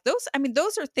neglect. Like those, I mean,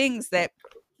 those are things that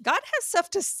God has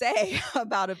stuff to say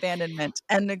about abandonment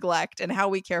and neglect and how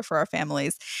we care for our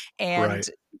families, and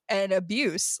Right.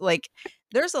 abuse. Like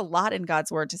there's a lot in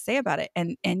God's word to say about it.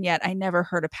 And yet I never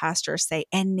heard a pastor say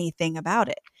anything about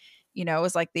it. It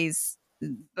was like these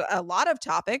a lot of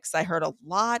topics. I heard a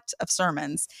lot of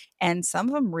sermons, and some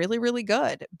of them really, really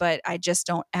good, but I just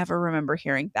don't ever remember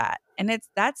hearing that. And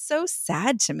that's so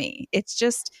sad to me. It's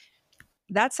just,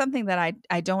 that's something that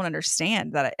I don't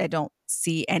understand, that I don't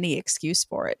see any excuse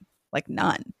for it, like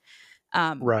none.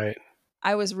 Um, Right.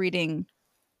 I was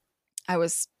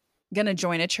going to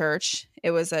join a church.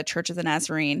 It was a Church of the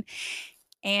Nazarene.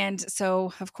 And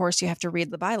so, of course, you have to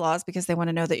read the bylaws because they want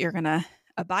to know that you're going to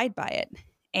abide by it.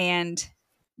 And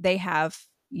they have,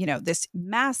 this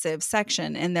massive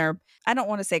section in their, I don't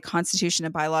want to say constitution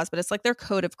and bylaws, but it's like their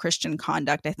code of Christian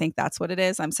conduct. I think that's what it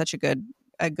is. I'm such a good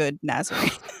Nazarene.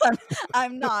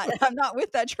 I'm not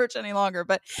with that church any longer,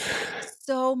 but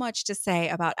so much to say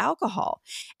about alcohol.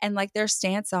 And like their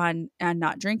stance on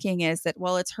not drinking is that,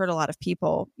 well, it's hurt a lot of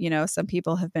people. Some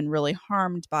people have been really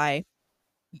harmed by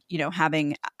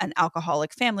having an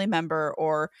alcoholic family member,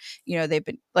 or, they've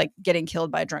been like getting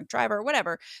killed by a drunk driver or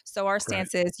whatever. So our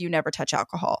stance is you never touch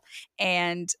alcohol.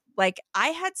 And like, I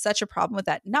had such a problem with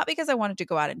that, not because I wanted to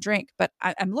go out and drink, but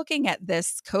I'm looking at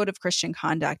this code of Christian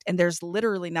conduct, and there's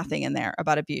literally nothing in there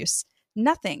about abuse.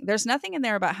 Nothing. There's nothing in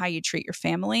there about how you treat your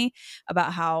family,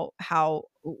 about how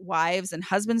wives and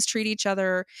husbands treat each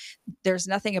other. There's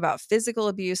nothing about physical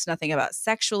abuse, nothing about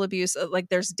sexual abuse. Like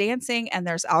there's dancing and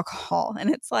there's alcohol. And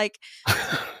it's like,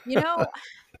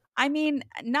 I mean,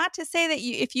 not to say that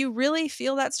if you really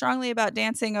feel that strongly about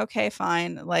dancing, okay,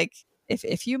 fine. Like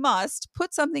if you must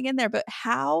put something in there, but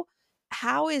how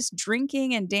is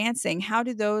drinking and dancing, how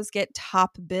do those get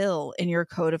top bill in your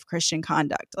code of Christian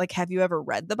conduct? Like, have you ever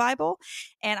read the Bible?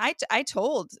 And I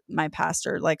told my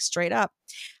pastor, like straight up,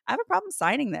 I have a problem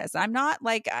signing this. I'm not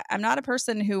a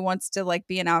person who wants to like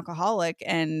be an alcoholic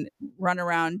and run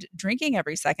around drinking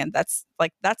every second. That's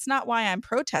not why I'm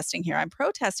protesting here. I'm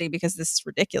protesting because this is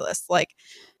ridiculous. Like,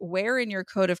 where in your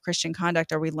code of Christian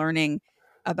conduct are we learning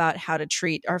about how to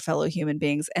treat our fellow human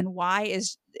beings? And why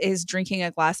is drinking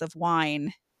a glass of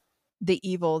wine the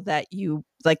evil that you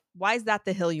like? Why is that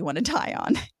the hill you want to die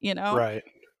on?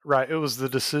 Right. It was the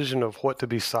decision of what to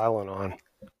be silent on.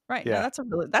 Right. Yeah.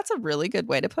 No, that's a really good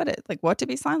way to put it. Like, what to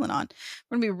be silent on.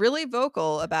 We're gonna be really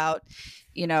vocal about,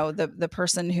 the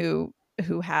person who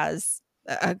has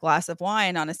a glass of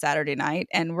wine on a Saturday night,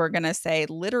 and we're gonna say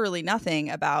literally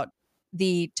nothing about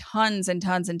the tons and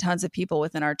tons and tons of people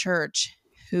within our church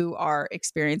who are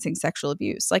experiencing sexual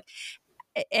abuse. Like,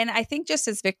 and I think just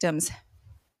as victims,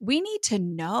 we need to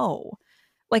know,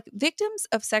 like victims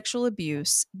of sexual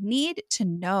abuse need to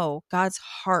know God's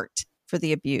heart for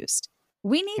the abused.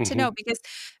 We need to know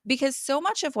because so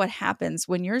much of what happens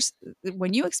when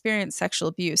you experience sexual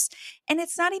abuse, and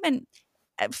it's not even,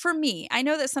 for me, I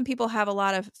know that some people have a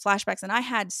lot of flashbacks, and I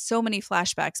had so many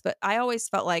flashbacks, but I always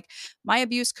felt like my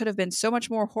abuse could have been so much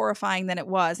more horrifying than it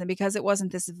was. And because it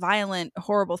wasn't this violent,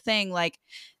 horrible thing, like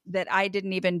that I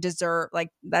didn't even deserve, like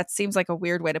that seems like a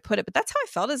weird way to put it, but that's how I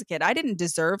felt as a kid. I didn't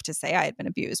deserve to say I had been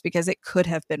abused because it could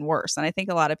have been worse. And I think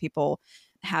a lot of people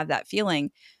have that feeling,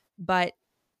 but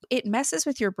it messes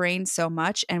with your brain so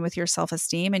much and with your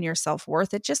self-esteem and your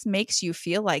self-worth. It just makes you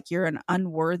feel like you're an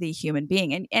unworthy human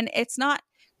being. And it's not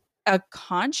a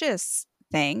conscious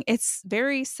thing. It's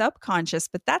very subconscious,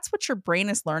 but that's what your brain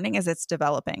is learning as it's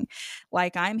developing.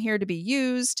 Like, I'm here to be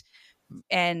used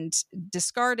and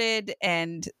discarded,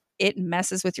 and it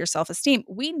messes with your self-esteem.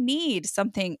 We need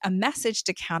a message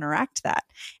to counteract that.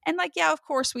 And like, yeah, of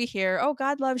course we hear, oh,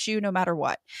 God loves you no matter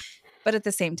what. But at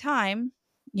the same time,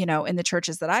 in the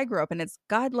churches that I grew up in, it's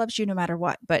God loves you no matter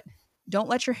what, but don't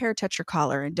let your hair touch your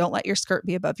collar, and don't let your skirt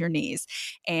be above your knees,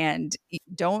 and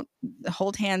don't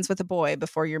hold hands with a boy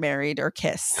before you're married or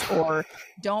kiss, or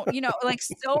don't, like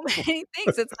so many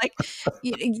things. It's like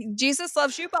Jesus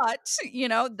loves you, but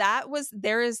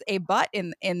there is a but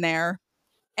in there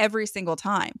every single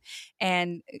time.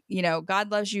 And,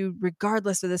 God loves you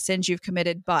regardless of the sins you've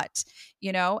committed, but,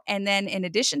 and then in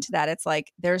addition to that, it's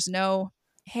like, there's no,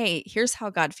 hey, here's how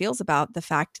God feels about the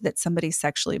fact that somebody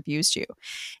sexually abused you.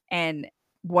 And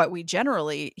what we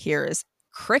generally hear is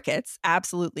crickets,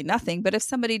 absolutely nothing. But if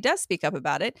somebody does speak up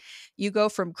about it, you go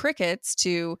from crickets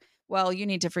to, well, you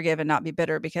need to forgive and not be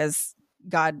bitter because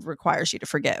God requires you to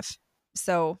forgive.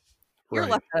 So you're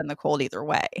left out in the cold either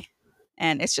way.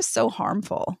 And it's just so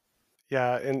harmful.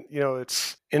 Yeah, and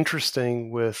it's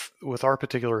interesting with our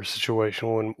particular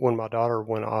situation when my daughter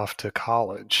went off to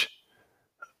college,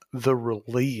 the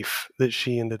relief that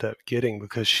she ended up getting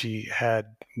because she had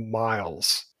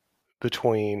miles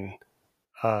between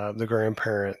the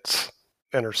grandparents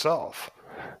and herself.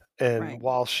 And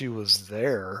while she was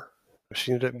there,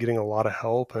 she ended up getting a lot of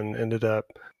help and ended up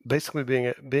basically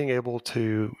being able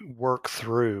to work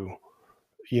through,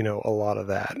 a lot of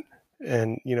that.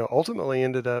 And, ultimately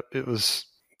ended up, it was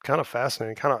kind of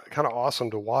fascinating, kind of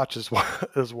awesome to watch as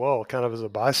well, kind of as a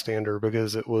bystander,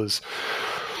 because it was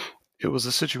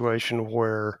a situation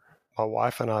where my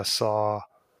wife and I saw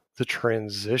the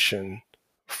transition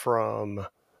from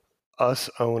us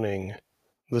owning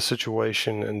the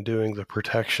situation and doing the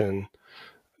protection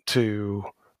to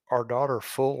our daughter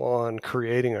full on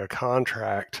creating a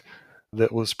contract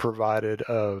that was provided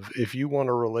of, if you want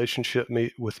a relationship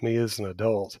with me as an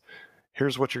adult,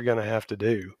 here's what you're going to have to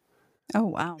do. Oh,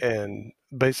 wow. And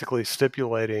basically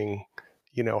stipulating,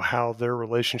 how their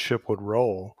relationship would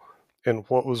roll and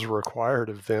what was required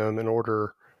of them in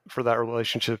order for that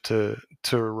relationship to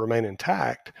remain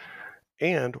intact,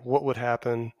 and what would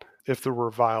happen if there were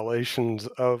violations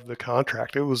of the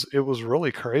contract. It was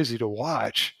really crazy to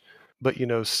watch, but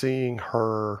seeing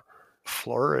her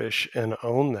flourish and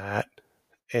own that,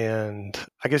 and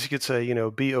I guess you could say,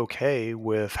 be okay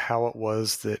with how it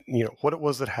was that, what it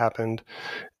was that happened,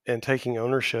 and taking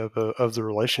ownership of the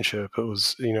relationship. It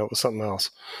was, it was something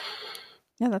else.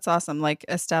 Yeah, that's awesome. Like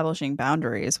establishing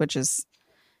boundaries, which is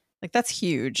like, that's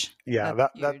huge. Yeah,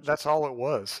 That's huge. that's all it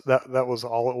was. That was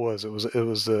all it was. It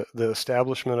was the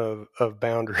establishment of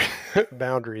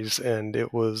boundaries, and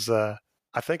it was. I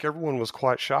think everyone was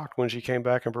quite shocked when she came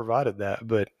back and provided that,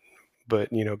 but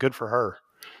good for her.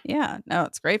 Yeah, no,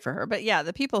 it's great for her. But yeah,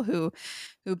 the people who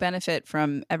benefit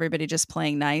from everybody just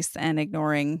playing nice and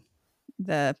ignoring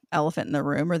the elephant in the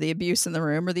room, or the abuse in the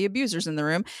room, or the abusers in the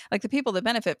room, like the people that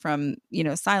benefit from,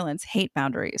 silence, hate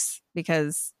boundaries,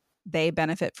 because they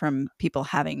benefit from people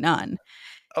having none.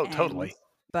 Oh, And totally.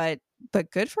 but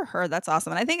good for her. That's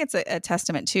awesome. And I think it's a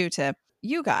testament too to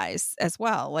you guys as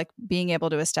well, like being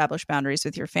able to establish boundaries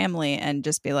with your family and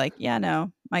just be like, yeah,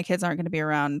 no, my kids aren't going to be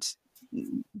around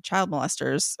child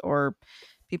molesters or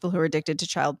people who are addicted to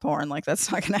child porn. Like,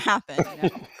 that's not going to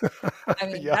happen. I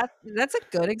mean, Yeah. that's a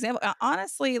good example.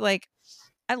 Honestly, like,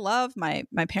 I love my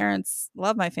parents,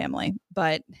 love my family,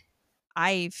 but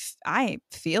I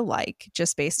feel like,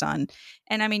 just based on,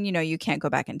 and I mean, you can't go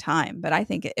back in time, but I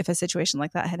think if a situation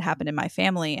like that had happened in my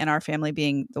family, and our family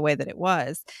being the way that it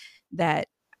was, that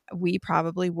we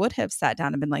probably would have sat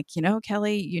down and been like,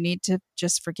 Kelly, you need to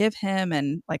just forgive him,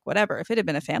 and like, whatever. If it had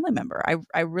been a family member,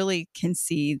 I really can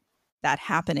see that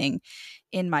happening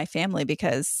in my family,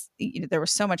 because there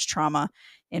was so much trauma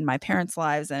in my parents'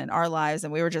 lives and in our lives,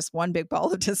 and we were just one big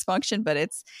ball of dysfunction. But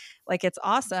it's like, it's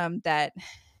awesome that,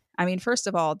 I mean, first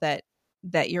of all, that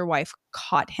your wife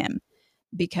caught him,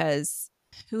 because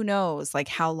who knows like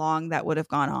how long that would have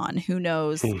gone on. Who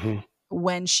knows Hmm.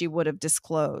 when she would have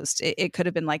disclosed. It could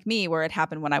have been like me, where it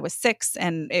happened when I was 6,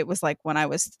 and it was like when I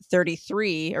was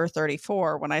 33 or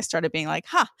 34 when I started being like,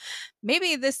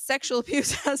 maybe this sexual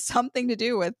abuse has something to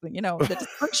do with, the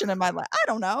dysfunction in my life. I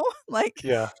don't know. Like,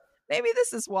 Yeah. maybe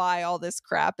this is why all this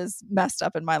crap is messed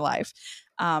up in my life.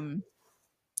 Um,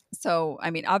 so, I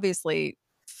mean, obviously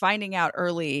finding out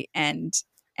early and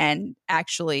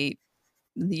actually,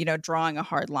 drawing a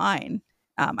hard line,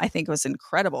 I think was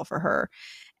incredible for her.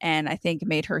 And I think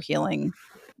made her healing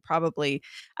probably,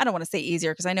 I don't want to say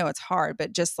easier, because I know it's hard,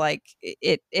 but just like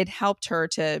it helped her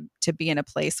to be in a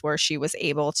place where she was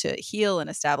able to heal and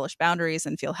establish boundaries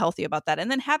and feel healthy about that. And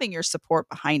then having your support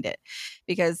behind it.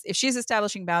 Because if she's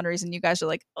establishing boundaries and you guys are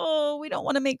like, oh, we don't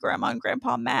want to make grandma and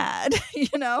grandpa mad,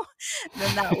 then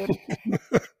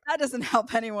that doesn't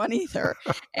help anyone either.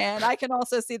 And I can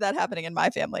also see that happening in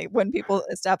my family. When people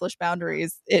establish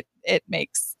boundaries, it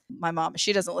makes my mom,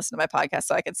 she doesn't listen to my podcast,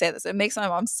 so I can say this. It makes my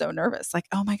mom so nervous. Like,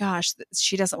 oh my gosh,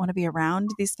 she doesn't want to be around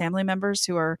these family members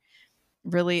who are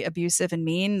really abusive and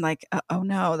mean. Like, oh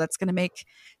no, it's going to make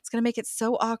it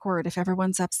so awkward if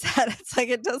everyone's upset. It's like,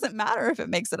 it doesn't matter if it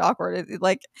makes it awkward.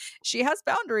 Like, she has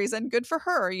boundaries, and good for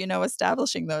her,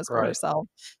 establishing those for Right. herself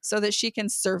so that she can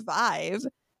survive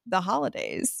the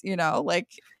holidays, like.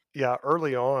 Yeah.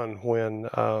 Early on,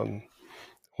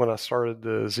 when I started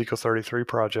the Ezekiel 33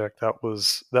 project, that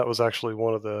was actually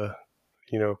one of the,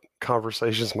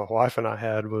 conversations my wife and I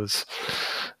had was,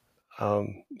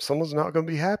 someone's not going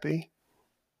to be happy.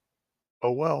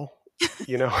 Oh, well,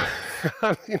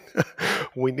 I mean,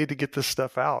 we need to get this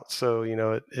stuff out. So,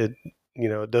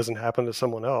 it doesn't happen to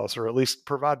someone else, or at least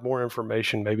provide more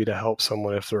information, maybe to help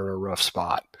someone if they're in a rough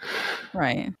spot.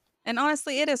 Right. And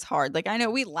honestly, it is hard. Like, I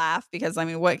know we laugh because, I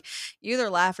mean, what, you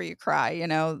either laugh or you cry,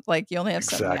 like, you only have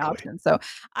so many Exactly. options. So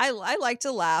I like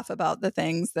to laugh about the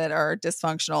things that are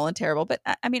dysfunctional and terrible. But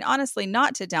I mean, honestly,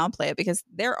 not to downplay it, because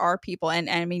there are people, and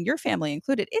I mean, your family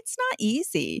included, it's not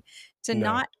easy to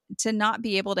No. not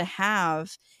be able to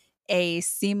have a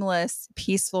seamless,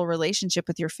 peaceful relationship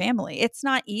with your family. It's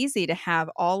not easy to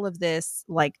have all of this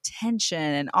like tension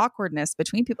and awkwardness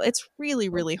between people. It's really,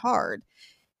 really hard.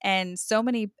 And so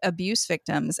many abuse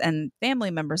victims and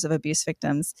family members of abuse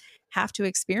victims have to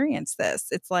experience this.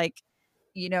 It's like,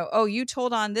 oh, you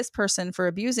told on this person for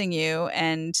abusing you,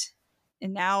 and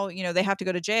now, they have to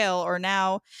go to jail, or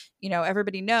now,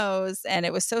 everybody knows, and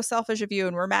it was so selfish of you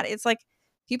and we're mad. It's like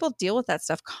people deal with that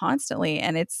stuff constantly,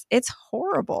 and it's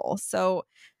horrible. So,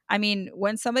 I mean,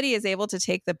 when somebody is able to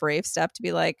take the brave step to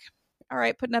be like, all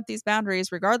right, putting up these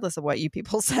boundaries regardless of what you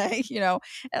people say,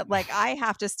 like I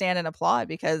have to stand and applaud,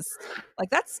 because like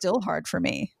that's still hard for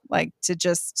me, like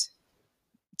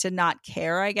to not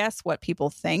care, I guess, what people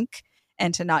think,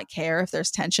 and to not care if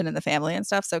there's tension in the family and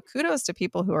stuff. So kudos to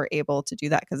people who are able to do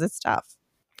that, because it's tough.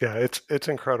 Yeah, it's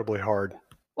incredibly hard.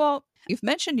 Well, you've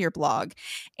mentioned your blog,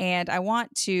 and I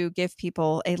want to give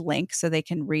people a link so they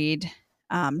can read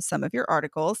some of your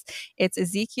articles. It's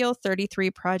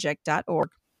Ezekiel33project.org.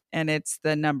 And it's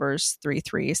the numbers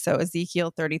 33. So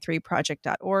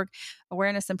Ezekiel33project.org,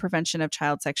 awareness and prevention of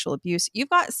child sexual abuse. You've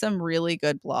got some really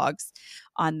good blogs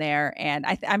on there. And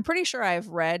I'm pretty sure I've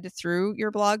read through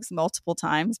your blogs multiple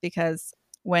times, because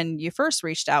when you first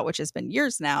reached out, which has been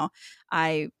years now,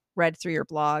 I read through your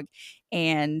blog.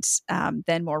 And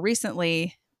then more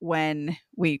recently, when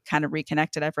we kind of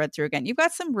reconnected, I've read through again. You've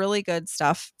got some really good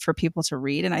stuff for people to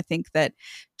read. And I think that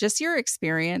just your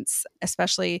experience,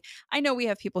 especially, I know we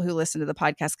have people who listen to the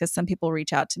podcast because some people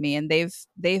reach out to me and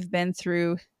they've been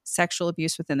through sexual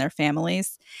abuse within their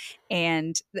families.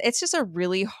 And it's just a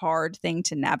really hard thing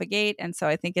to navigate. And so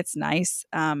I think it's nice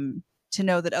to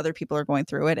know that other people are going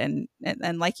through it. And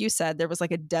like you said, there was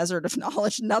like a desert of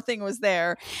knowledge. Nothing was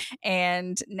there.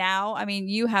 And now, I mean,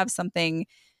 you have something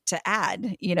to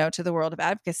add, to the world of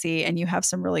advocacy, and you have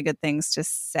some really good things to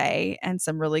say and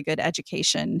some really good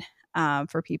education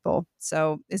for people.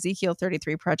 So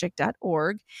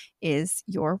Ezekiel33project.org is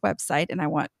your website. And I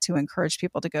want to encourage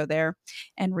people to go there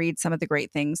and read some of the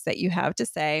great things that you have to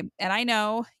say. And I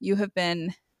know you have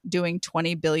been doing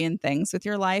 20 billion things with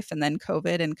your life, and then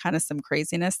COVID and kind of some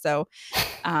craziness. So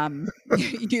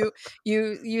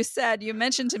you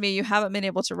mentioned to me you haven't been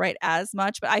able to write as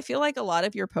much, but I feel like a lot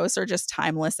of your posts are just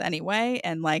timeless anyway,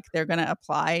 and like they're going to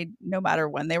apply no matter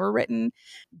when they were written.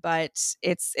 But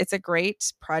it's a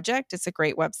great project. It's a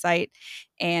great website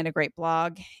and a great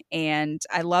blog. And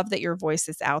I love that your voice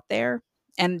is out there,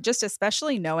 and just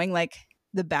especially knowing like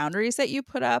the boundaries that you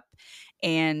put up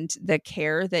and the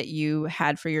care that you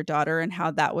had for your daughter and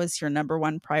how that was your number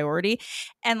one priority.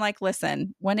 And like,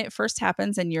 listen, when it first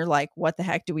happens and you're like, what the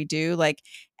heck do we do? Like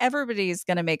everybody's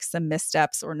going to make some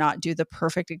missteps or not do the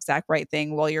perfect exact right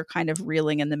thing while you're kind of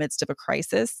reeling in the midst of a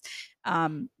crisis.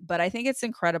 But I think it's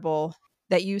incredible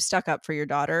that you stuck up for your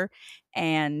daughter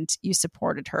and you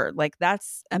supported her. Like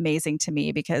that's amazing to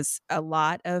me, because a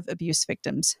lot of abuse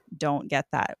victims don't get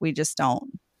that. We just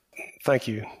don't. Thank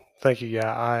you.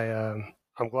 Yeah,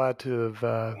 I'm glad to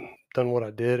have done what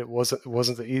I did. It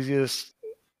wasn't the easiest.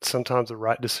 Sometimes the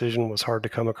right decision was hard to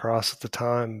come across at the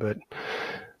time, but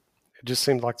it just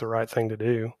seemed like the right thing to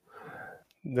do.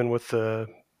 Then with the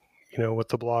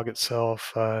blog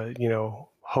itself,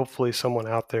 hopefully someone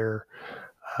out there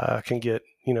can get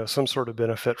some sort of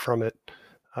benefit from it,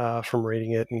 from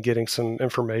reading it and getting some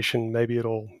information. Maybe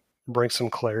it'll bring some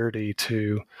clarity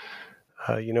to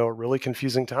a really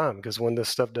confusing time, because when this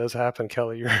stuff does happen,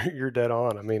 Kelly, you're dead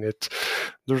on. I mean,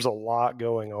 there's a lot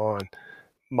going on.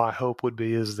 My hope would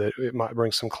be is that it might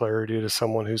bring some clarity to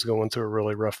someone who's going through a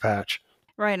really rough patch.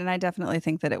 Right. And I definitely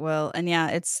think that it will. And yeah,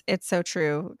 it's so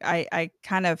true. I'm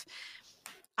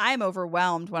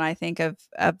overwhelmed when I think of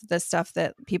the stuff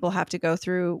that people have to go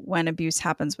through when abuse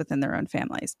happens within their own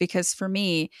families. Because for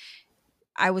me,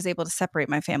 I was able to separate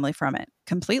my family from it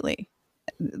completely.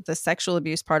 The sexual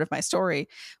abuse part of my story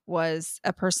was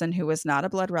a person who was not a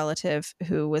blood relative,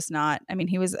 who was not, I mean,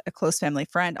 he was a close family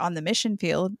friend on the mission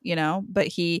field, but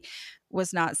he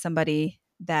was not somebody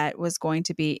that was going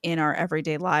to be in our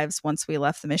everyday lives once we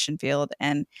left the mission field.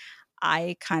 And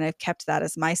I kind of kept that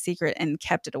as my secret and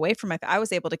kept it away from I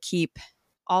was able to keep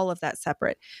all of that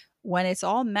separate. When it's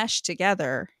all meshed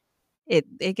together,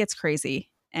 it gets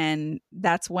crazy. And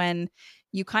that's when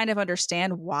you kind of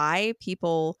understand why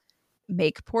people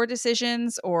make poor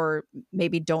decisions or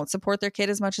maybe don't support their kid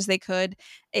as much as they could.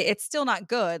 It's still not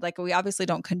good. Like, we obviously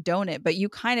don't condone it, but you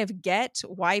kind of get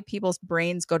why people's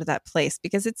brains go to that place,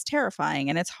 because it's terrifying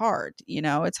and it's hard.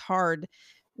 It's hard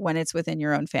when it's within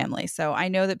your own family. So I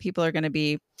know that people are going to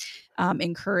be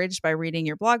encouraged by reading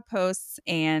your blog posts,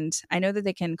 and I know that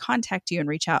they can contact you and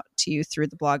reach out to you through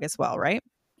the blog as well, right?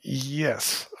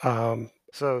 Yes.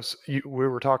 So we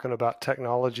were talking about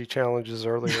technology challenges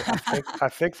earlier. I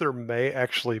think there may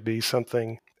actually be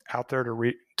something out there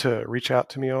to reach out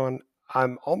to me on.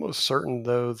 I'm almost certain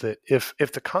though that if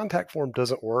the contact form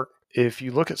doesn't work, if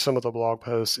you look at some of the blog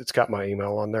posts, it's got my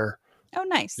email on there. Oh,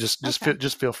 nice.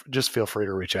 Just feel free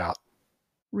to reach out.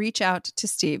 Reach out to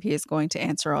Steve. He is going to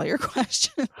answer all your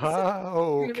questions.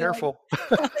 Oh, careful.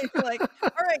 You're like, all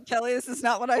right, Kelly, this is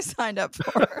not what I signed up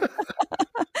for.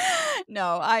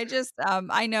 No, I just,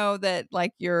 I know that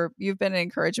like you've been an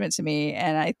encouragement to me,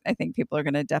 and I think people are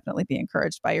going to definitely be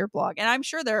encouraged by your blog. And I'm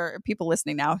sure there are people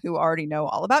listening now who already know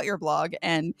all about your blog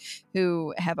and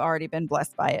who have already been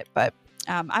blessed by it. But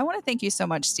I want to thank you so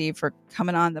much, Steve, for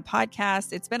coming on the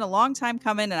podcast. It's been a long time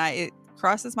coming, and it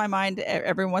crosses my mind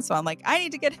every once in a while. I'm like, I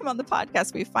need to get him on the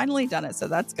podcast. We've finally done it, so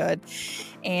that's good.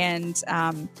 And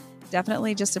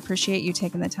definitely just appreciate you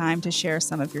taking the time to share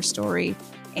some of your story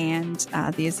and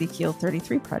the Ezekiel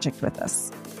 33 project with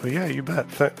us. Well, yeah, you bet.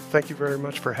 Thank you very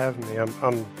much for having me.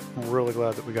 I'm really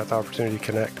glad that we got the opportunity to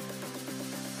connect.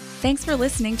 Thanks for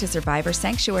listening to Survivor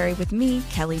Sanctuary with me,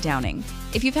 Kelly Downing.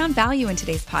 If you found value in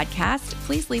today's podcast,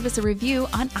 please leave us a review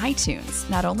on iTunes.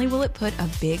 Not only will it put a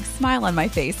big smile on my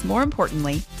face, more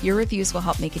importantly, your reviews will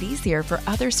help make it easier for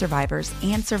other survivors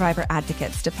and survivor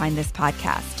advocates to find this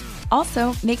podcast.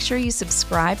 Also, make sure you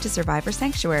subscribe to Survivor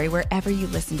Sanctuary wherever you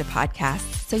listen to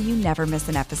podcasts so you never miss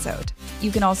an episode. You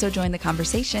can also join the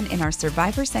conversation in our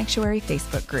Survivor Sanctuary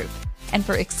Facebook group. And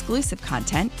for exclusive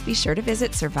content, be sure to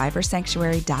visit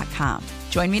survivorsanctuary.com.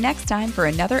 Join me next time for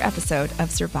another episode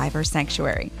of Survivor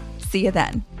Sanctuary. See you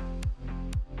then.